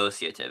bit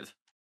dissociative.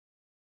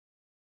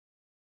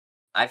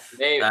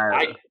 they. I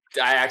don't know.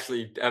 I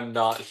actually am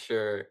not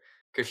sure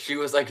because she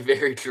was like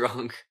very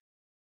drunk.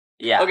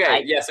 Yeah,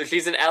 Okay, yeah, so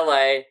she's in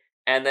LA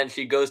and then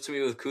she goes to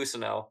meet with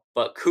Kusano.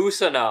 But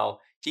Kusano,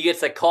 he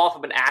gets a call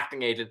from an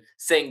acting agent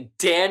saying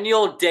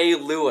Daniel Day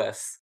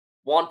Lewis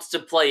wants to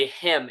play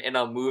him in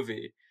a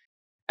movie.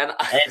 And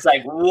and it's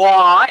like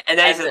what? And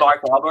then he and says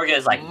Mark Wahlberg, and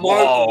it's like Mark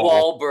whoa.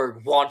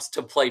 Wahlberg wants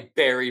to play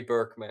Barry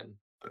Berkman.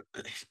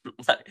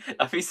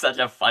 That'd be such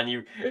a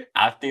funny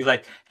acting. He's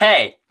like,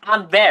 hey,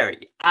 I'm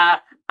Barry. I'm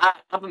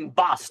in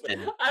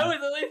Boston. I was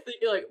only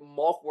thinking like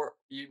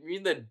you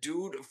mean the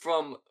dude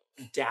from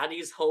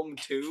Daddy's Home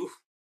 2?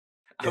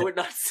 I would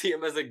not see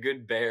him as a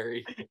good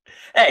Barry.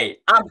 Hey,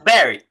 I'm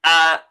Barry.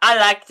 I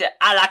like to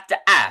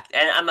act,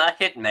 and I'm a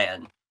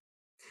hitman.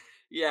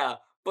 Yeah,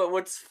 but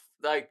what's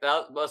like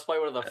that's probably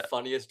one of the Yeah.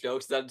 funniest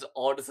jokes. That's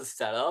all just a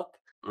setup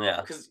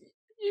Yeah. because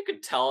you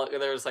could tell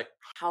there was like,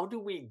 how do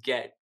we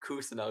get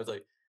Kusino? It's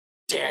like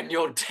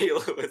Daniel Day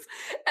Lewis,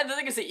 and the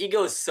thing is, the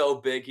ego is so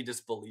big, he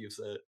just believes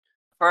it.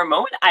 For a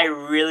moment, I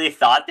really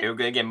thought they were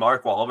gonna get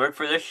Mark Wahlberg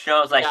for this show.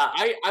 I was like, Yeah,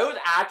 I was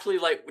actually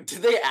like,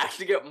 did they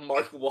actually get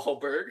Mark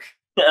Wahlberg?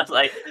 I was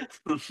like,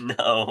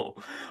 no.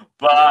 Yeah,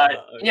 But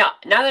yeah,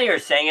 now that you're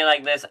saying it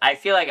like this, I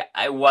feel like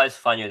I was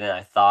funnier than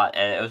I thought,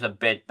 and it was a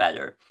bit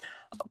better.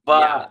 yeah,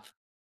 But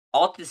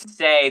all to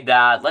say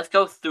that let's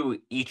go through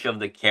each of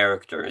the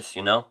characters.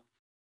 You know?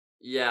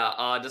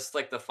 yeah. Just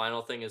like the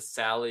final thing is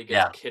Sally gets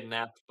Yeah.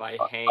 kidnapped by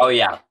Oh Hank.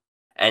 yeah,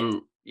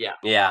 and Yeah,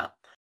 yeah,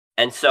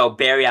 and so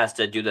Barry has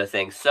to do the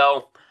thing.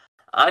 So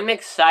I'm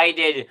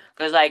excited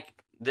because like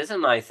this is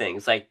my thing.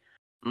 It's like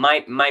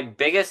my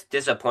biggest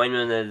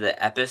disappointment of the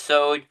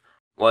episode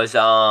was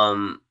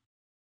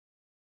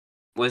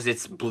was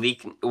its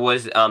bleak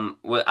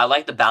I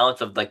like the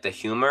balance of like the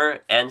humor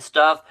and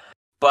stuff,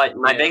 but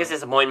my yeah. biggest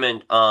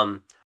disappointment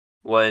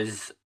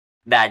was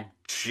that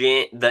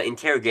the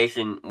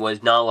interrogation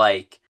was not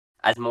like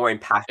as more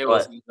It impactful.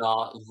 was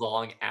not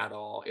long at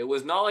all. It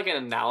was not like an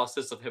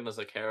analysis of him as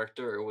a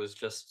character. It was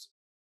just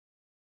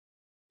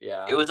It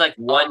yeah. was like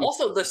one.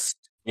 Also,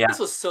 Yeah, this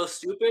was so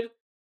stupid.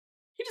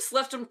 He just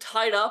left him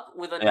tied up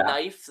with a yeah,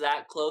 knife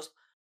that close.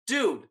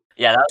 Dude,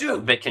 yeah. That was a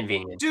dude, bit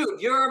convenient. dude,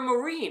 you're a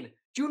Marine.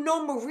 You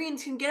know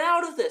Marines can get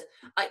out of this.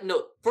 I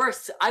no.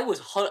 First, I was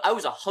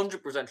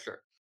 100% sure,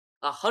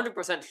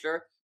 100%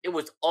 sure it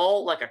was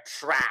all like a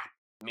trap.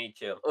 Me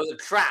too. It was a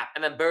trap,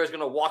 and then Barry's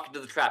gonna walk into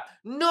the trap.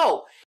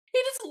 No, he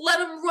just let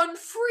him run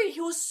free.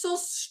 He was so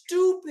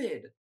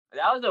stupid.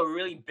 That was a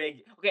really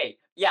big. Okay,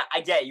 yeah,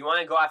 I get it. You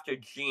want to go after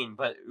Gene,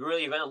 but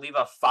really, you're gonna leave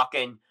a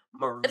fucking At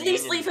marine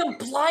least leave him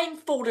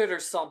blindfolded or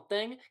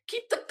something.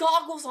 Keep the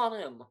goggles on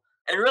him.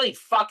 and really a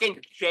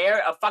fucking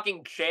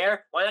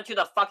chair. Why not to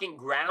the fucking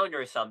ground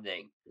or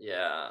something?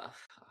 Yeah.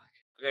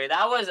 Okay,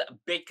 that was a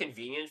bit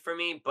convenient for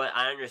me, but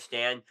I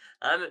understand.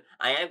 I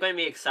am going to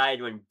be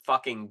excited when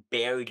fucking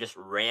Barry just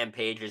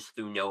rampages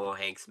through Noah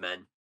Hanks,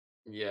 men.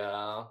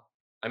 Yeah.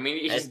 I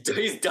mean, And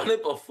he's done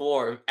it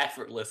before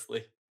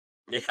effortlessly.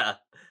 yeah.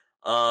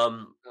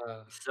 Uh,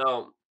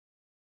 So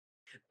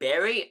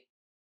Barry,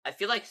 I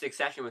feel like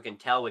Succession we can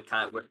tell what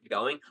kind of where it's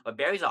going, but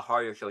Barry's a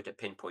harder show to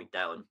pinpoint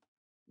down.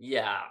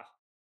 yeah.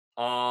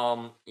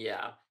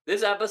 Yeah.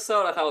 This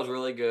episode I thought was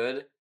really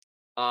good.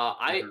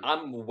 Hmm.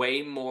 I'm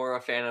way more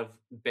a fan of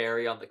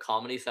Barry on the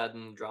comedy side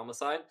than the drama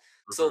side.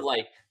 So Hmm.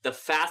 like the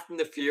Fast and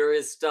the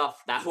Furious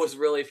stuff, that was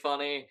really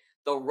funny.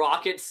 The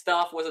rocket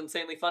stuff was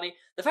insanely funny.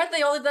 The fact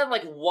they only done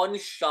like one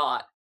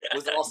shot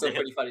was also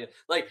pretty funny.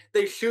 Like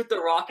they shoot the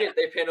rocket,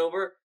 they pan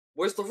over,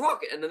 where's the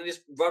rocket? And then they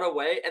just run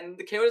away, and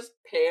the camera just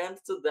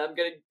pans to them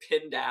getting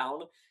pinned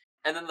down,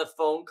 and then the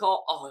phone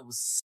call. Oh, it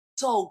was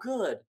so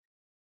good.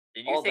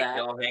 Did you All think that.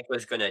 Noah Hank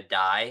was gonna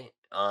die?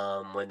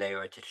 When they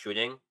were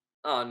shooting.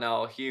 Oh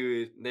no,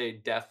 they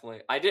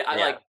definitely. I did.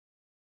 Yeah,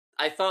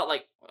 I thought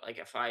like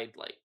if I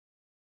like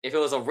if it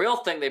was a real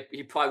thing,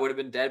 he probably would have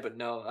been dead. But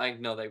no, I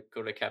know they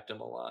could have kept him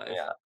alive.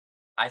 yeah.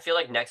 I feel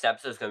like next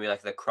episode is gonna be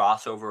like the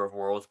crossover of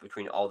worlds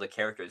between all the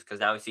characters because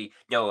now we see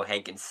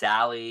Hank and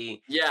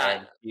Sally Yeah.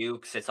 and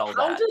Dukes. It's all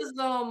How that. does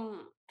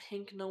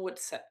Hank know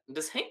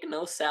does Hank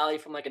know Sally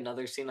from like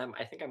another scene?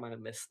 I think I might have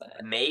missed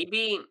that.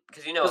 Maybe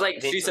because Cause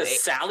like she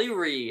says Sally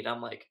Reed.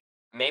 I'm like,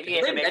 maybe the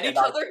have they met information each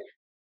about other?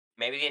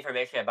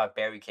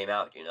 Barry came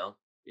out. Like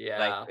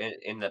Yeah.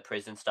 in the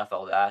prison stuff,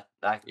 all that.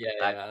 Yeah.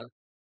 That Yeah.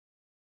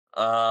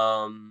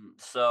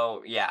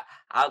 So yeah,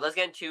 let's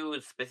get into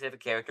specific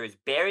characters.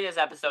 Barry this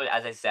episode,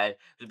 as I said,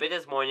 was a bit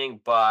this morning,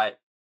 but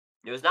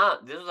it was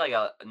not. This was like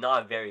a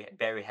not a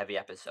very heavy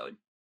episode.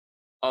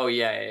 Oh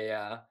yeah. Yeah.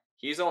 Yeah.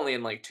 He's only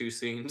in like two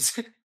scenes.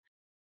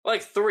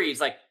 Like three.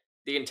 It's like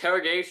the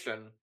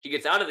interrogation. He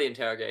gets out of the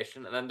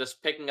interrogation and then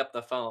just picking up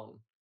the phone.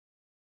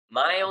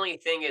 My Yeah. only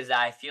thing is that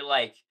I feel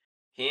like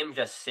him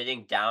just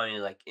sitting down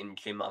in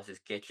Jim Moss's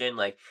kitchen,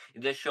 like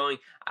just showing.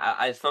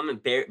 As from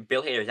Bill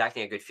Hader's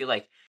acting, I could feel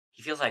like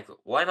he feels like,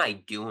 what am I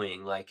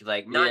doing? Yeah.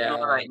 not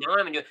what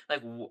am I doing?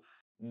 Like,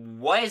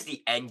 what is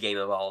the end game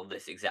of all of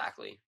this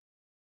exactly?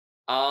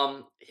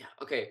 Yeah,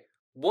 okay.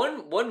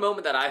 One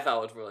moment that I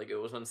thought was really good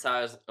was when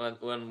Silas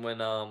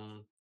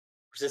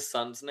what's his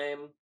son's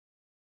name?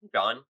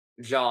 John,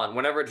 John.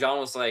 Whenever John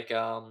was like,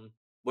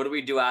 what do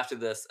we do after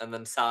this? And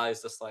then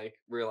Silas just like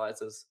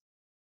realizes,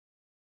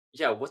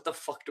 yeah, what the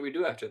fuck do we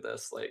do after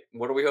this? Like,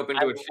 what are we hoping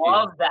I to achieve?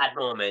 love that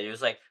moment. It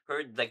was like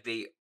heard like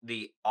the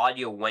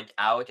audio went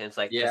out and it's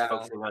like just Yeah.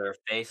 focusing on her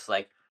face,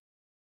 like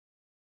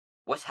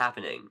what's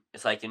happening?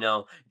 It's like,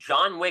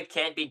 John Wick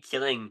can't be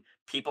killing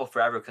people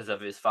forever because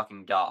of his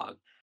fucking dog.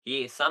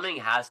 Something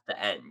has to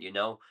end.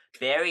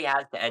 Barry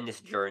has to end this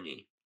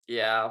journey.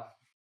 Yeah.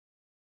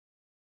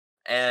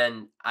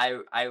 And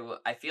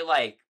I feel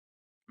like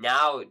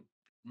now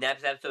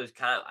next episode is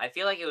I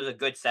feel like it was a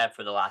good set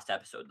for the last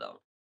episode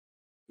though.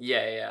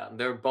 Yeah, yeah.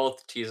 They're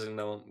both teasing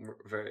them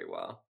very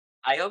well.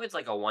 I hope it's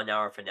like a 1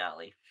 hour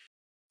finale.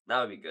 That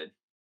would be good.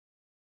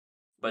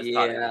 But it's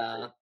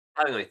Yeah.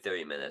 probably only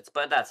 30 minutes,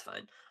 but that's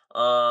fine.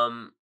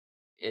 Um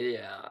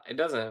Yeah. It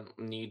doesn't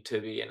need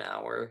to be an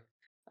hour.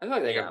 I feel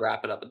like they could yeah.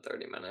 wrap it up in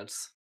 30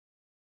 minutes.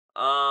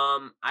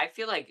 I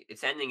feel like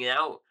it's ending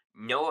out.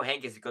 Noah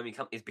Hank is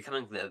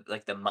becoming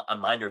a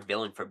minor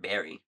villain for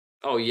Barry.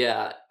 Oh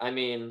yeah, I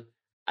mean,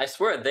 I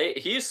swear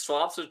he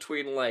swaps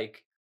between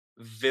like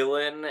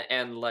villain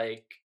and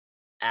like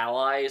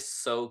allies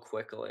so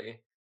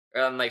quickly,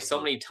 and like so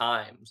Mhm, many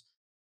times.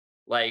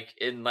 Like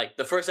in like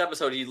the first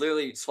episode, he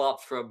literally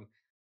swapped from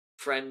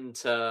friend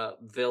to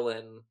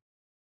villain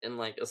in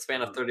like a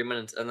span of mhm, 30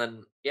 minutes, and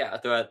then yeah,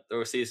 throughout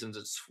the seasons,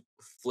 it's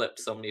flipped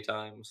so many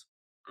times.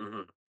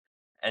 mhm.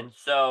 And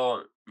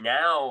so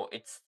now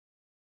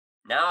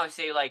I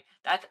say like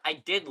that. I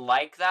did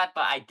like that,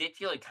 but I did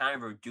feel it kind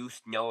of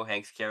reduced Noah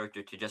Hank's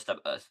character to just a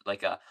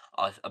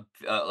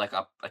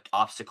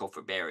obstacle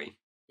for Barry.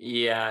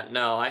 Yeah,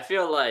 no, I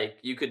feel like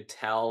you could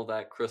tell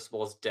that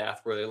Crucible's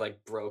death really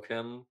like broke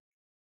him.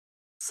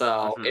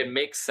 So, Hmm. it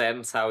makes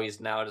sense how he's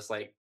now just,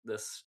 like,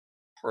 this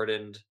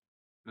hardened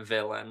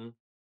villain.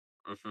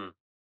 Hmm.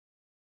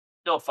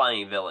 Still a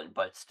funny villain,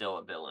 but still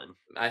a villain.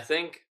 I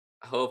think,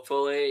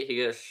 hopefully, he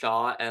gets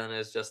shot and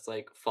is just,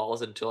 like,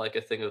 falls into, like,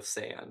 a thing of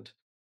sand,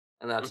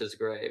 and that's his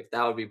grave.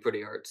 That would be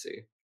pretty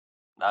artsy.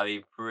 That'd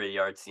be pretty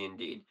artsy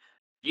indeed.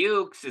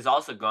 Fuchs is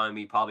also going to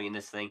be probably in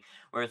this thing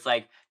where it's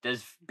like,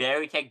 does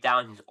Barry take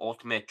down his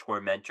ultimate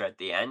tormentor at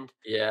the end?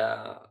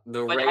 Yeah.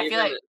 But I feel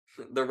like,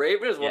 The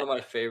Raven is one yeah, of my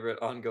favorite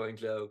ongoing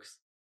jokes.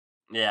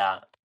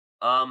 yeah.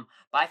 But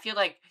I feel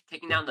like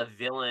taking down the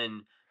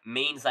villain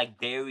means like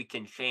Barry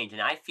can change,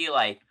 and I feel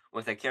like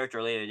with a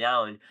character later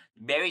down,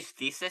 Barry's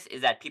thesis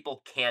is that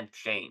people can't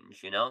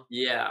change.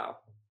 Yeah.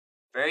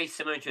 Very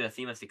similar to the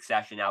theme of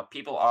Succession. Now,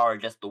 people are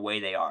just the way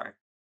they are.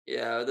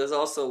 Yeah, there's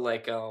also,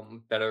 like,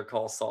 Better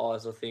Call Saul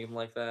as a theme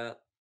like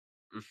that.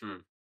 Hmm.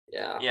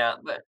 Yeah. Yeah,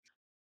 but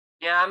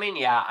yeah, I mean,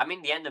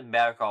 the end of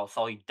Better Call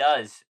Saul, he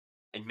does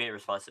admit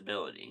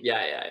responsibility.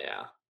 Yeah, yeah,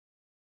 yeah.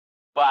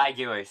 But I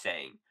get what you're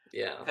saying.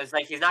 Yeah. Because,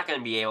 like, he's not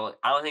gonna be able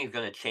I don't think he's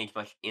gonna change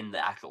much in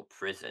the actual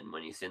prison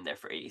when he's in there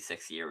for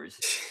 86 years.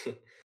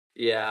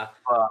 Yeah.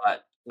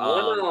 But,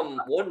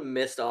 One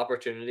missed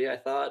opportunity I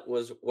thought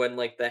was when,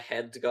 like, the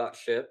heads got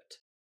shipped.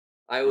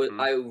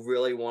 mhm. I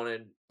really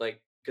wanted,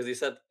 like, because he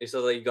said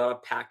that he got a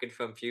package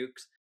from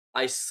Fuchs.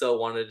 I so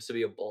wanted it to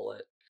be a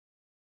bullet.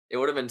 It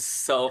would've been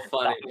so That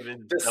funny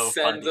would've been to so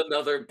send funny.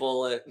 another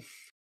bullet.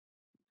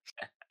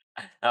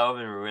 That would've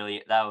been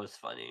really that was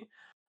funny.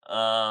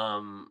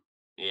 Um,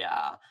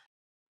 yeah.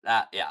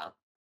 Yeah.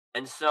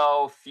 And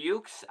so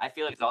Fuchs, I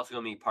feel like it's also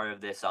gonna be part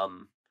of this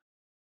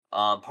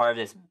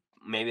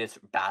maybe this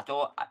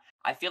battle.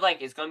 I feel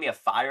like it's gonna be a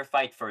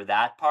firefight for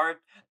that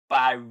part, but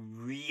I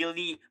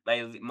really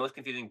most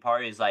confusing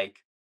part is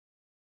like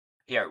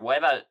here, what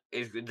about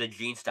is the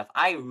Gene stuff?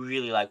 I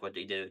really like what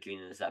they did with Gene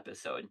in this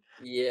episode.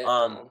 Yeah.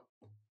 Um,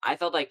 I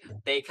felt like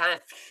they kind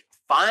of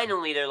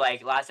finally they're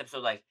like last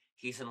episode like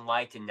he's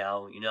enlightened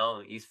now,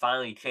 he's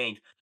finally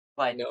changed.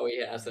 But No, he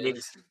they hasn't.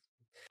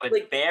 but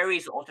Like,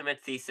 Barry's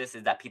ultimate thesis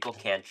is that people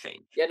can't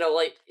change. yeah, no,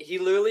 like, he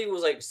literally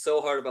was, like,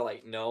 so hard about,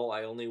 like, "No,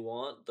 I only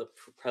want the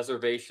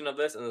preservation of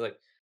this," and it's like,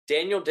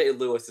 Daniel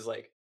Day-Lewis is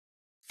like,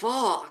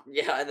 "Fuck!"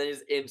 Yeah, and then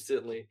he's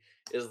instantly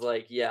is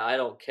like, "Yeah, I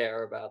don't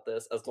care about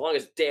this as long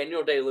as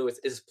Daniel Day-Lewis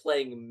is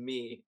playing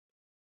me."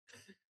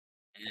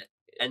 A-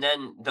 And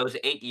then those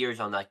 8 years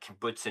on that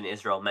kibbutz in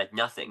Israel meant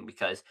nothing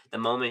because the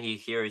moment he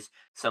hears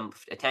some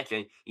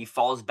attention, he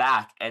falls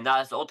back, and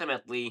that's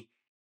ultimately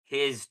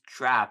his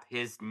trap,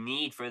 his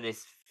need for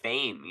this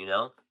fame.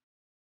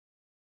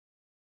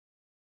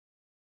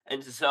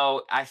 And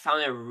so I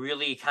found it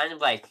really kind of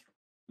like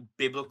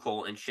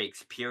biblical and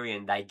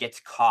Shakespearean that he gets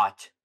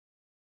caught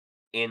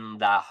in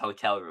the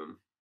hotel room.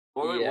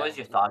 What Yeah. is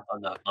your thoughts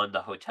on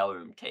the hotel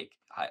room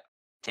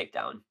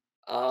takedown?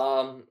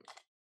 Um,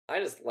 I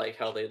just like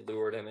how they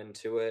lured him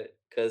into it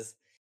because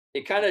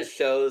it kinda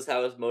shows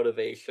how his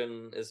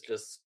motivation is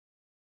just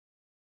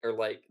or,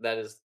 like, that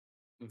his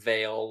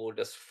veil will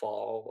just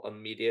fall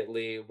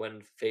immediately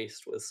when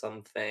faced with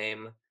some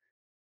fame.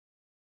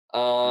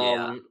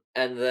 Yeah,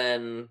 And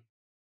then,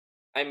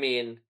 I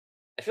mean,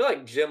 I feel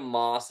like Jim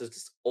Moss has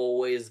just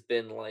always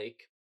been,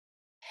 like,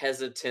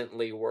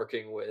 hesitantly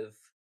working with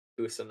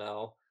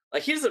Kusanov.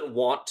 Like, he doesn't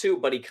want to,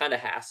 but he kinda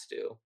has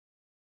to,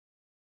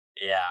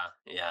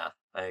 yeah,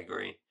 I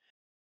agree.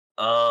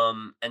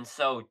 And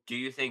so do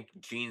you think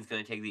Gene's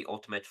gonna take the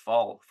ultimate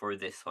fall for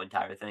this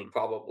entire thing?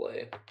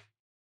 probably,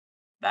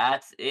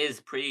 That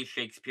is pretty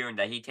Shakespearean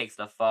that he takes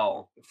the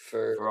fall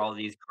for for all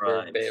these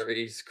for crimes.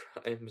 Barry's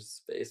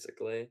crimes,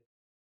 basically.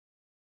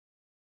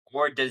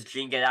 Or does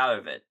Gene get out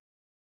of it?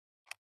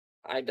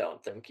 I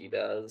don't think he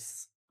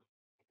does.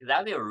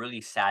 That'd be a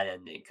really sad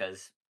ending,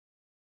 because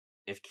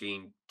if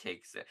Gene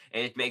takes it,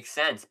 and it makes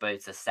sense, but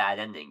it's a sad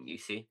ending, you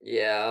see?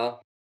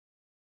 Yeah.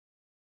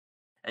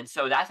 And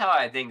so that's how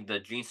I think the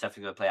Gene stuff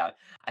is gonna play out.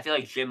 I feel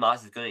like Jim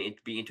Moss is gonna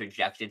be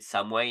interjected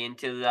some way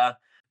into the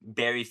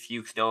Barry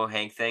Fuchs Noah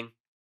Hank thing.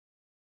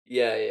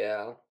 Yeah,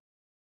 yeah.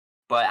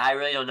 But I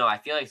really don't know. I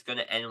feel like it's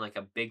gonna end in like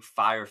a big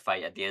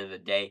firefight at the end of the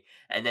day,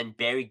 and then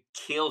Barry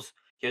kills.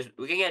 Here's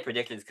we can get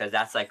predictions because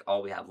that's like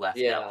all we have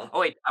left now. Yeah. Oh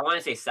wait, I want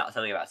to say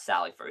something about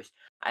Sally first.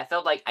 I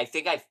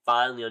think I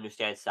finally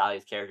understand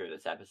Sally's character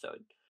this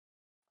episode.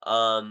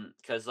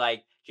 Because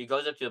like she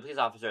goes up to the police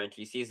officer and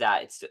she sees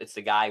that it's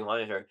the guy who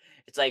wanted her.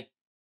 It's like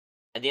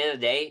at the end of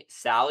the day,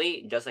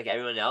 Sally, just like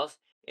everyone else,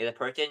 is a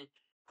person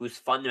who's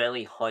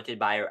fundamentally haunted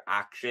by her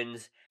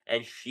actions,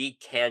 and she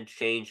can't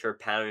change her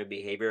pattern of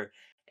behavior.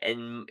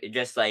 And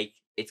just like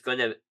it's going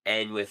to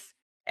end with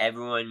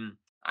everyone.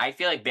 I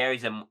feel like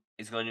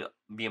is going to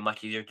be a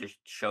much easier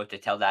show to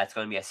tell that it's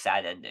going to be a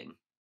sad ending.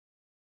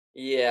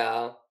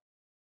 Yeah.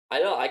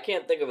 I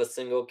can't think of a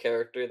single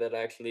character that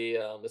actually,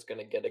 is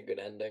gonna get a good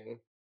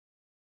ending.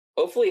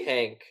 Hopefully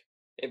Hank.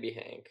 Maybe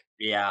Hank.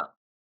 Yeah,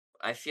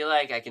 I feel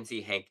like I can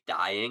see Hank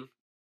dying,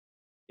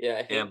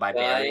 Yeah, Hank by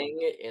Barry.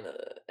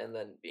 dying and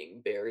then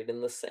being buried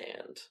in the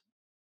sand.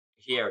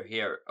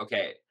 Here.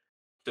 Okay,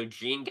 so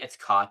Gene gets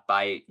caught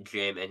by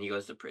Jim and he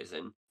goes to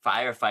prison.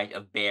 Firefight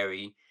of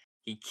Barry.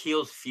 He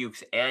kills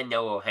Fuchs and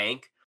Noah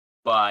Hank,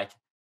 but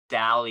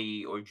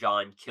Sally or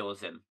John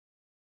kills him.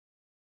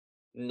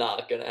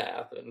 Not gonna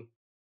happen.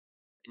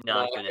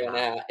 Not Not gonna gonna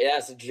happen. Yeah,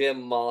 it's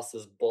Jim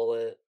Moss's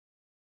bullet.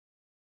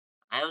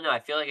 I don't know. I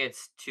feel like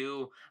it's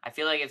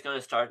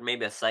gonna start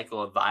maybe a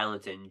cycle of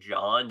violence in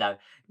John. That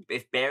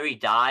if Barry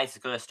dies,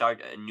 it's gonna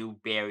start a new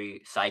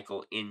Barry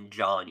cycle in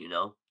John.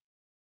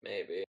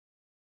 Maybe.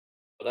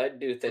 But I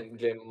do It, think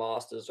Jim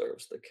Moss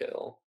deserves the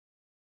kill.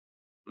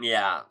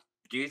 yeah.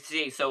 Do you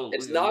see? So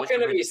It's not what's your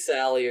gonna be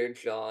Sally or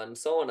John.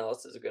 Someone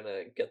else is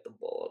gonna get the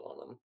bullet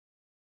on him.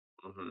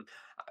 mhm.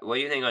 What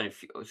do you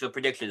think so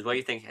predictions? What do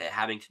you think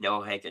having to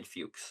know Hank and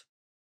Fuchs?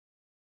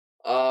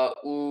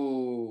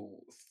 Ooh,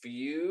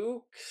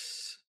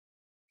 Fuchs?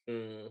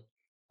 Hmm.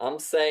 I'm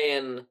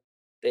saying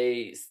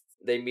they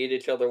meet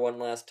each other one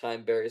last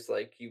time. Barry's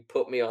like, "You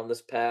put me on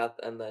this path,"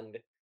 and then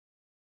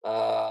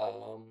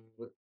um,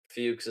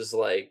 Fuchs is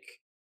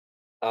like,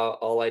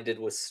 "All I did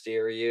was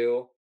steer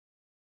you.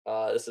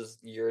 This is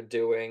your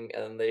doing,"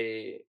 and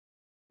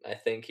I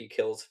think he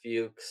kills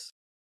Fuchs.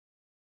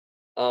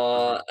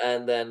 Mhm.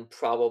 And then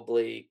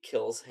probably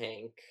kills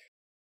Hank.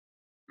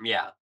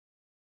 Yeah.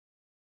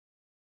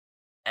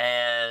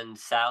 And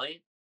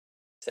Sally,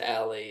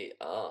 Sally,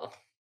 kind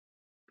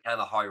of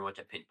a hard one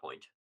to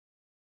pinpoint.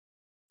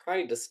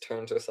 probably just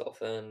turns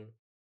herself in.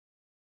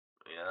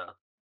 Yeah.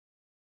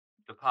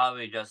 They'll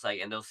probably just,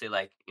 like and they'll say,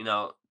 like,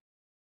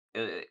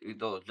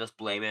 they'll just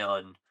blame it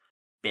on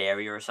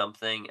Barry or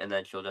something, and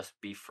then she'll just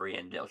be free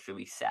and she'll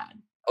be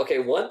sad. Okay,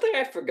 one thing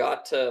I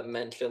forgot to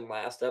mention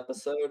last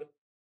episode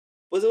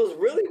was it was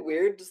really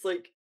weird, just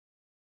like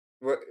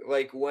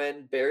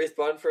when Barry's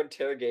brought in for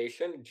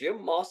interrogation,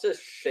 Jim Moss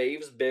just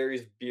shaves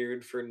Barry's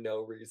beard for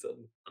no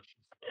reason.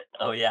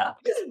 Oh, yeah.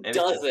 He just Maybe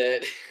does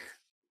it.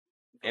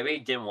 maybe he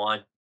didn't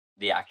want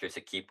the actors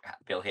to keep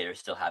Bill Hader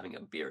still having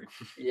a beard.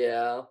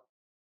 Yeah.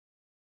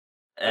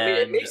 I mean,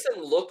 it And makes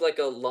him look like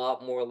a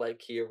lot more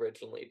like he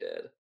originally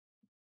did.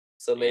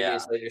 So maybe yeah,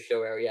 it's like a show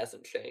where he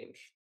hasn't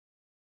changed.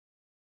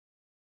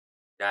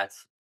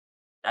 that's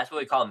that's what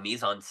we call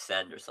mise en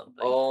scène or something.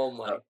 Oh So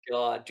my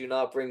god, do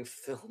not bring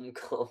film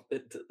comp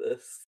into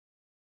this.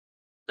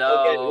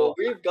 Okay, well, so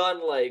we've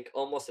gone, like,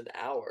 almost an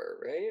hour,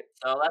 right?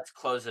 so let's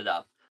close it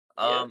up.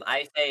 Yeah.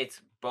 I say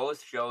it's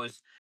both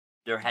shows.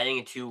 They're heading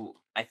into.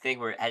 I think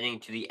we're heading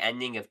to the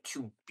ending of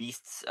two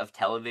beasts of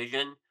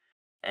television,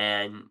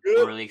 and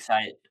we're Yep. really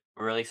excited.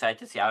 We're really excited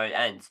to see how it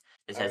ends.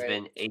 This has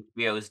Alright. been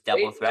HBO's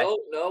Double Wait, Threat. no,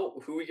 no,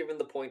 who we giving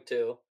the point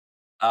to?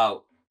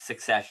 Oh,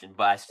 Succession,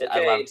 but I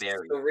Okay, love it's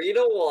Barry.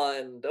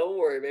 3-1, don't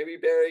worry, maybe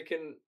Barry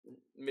can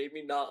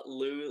maybe not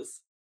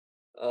lose.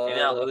 Maybe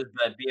not Uh, lose,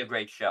 but it'd be a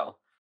great show.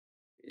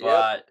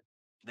 yep, But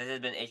this has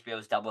been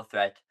HBO's Double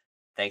Threat.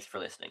 Thanks for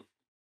listening.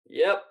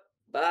 yep,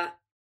 bye.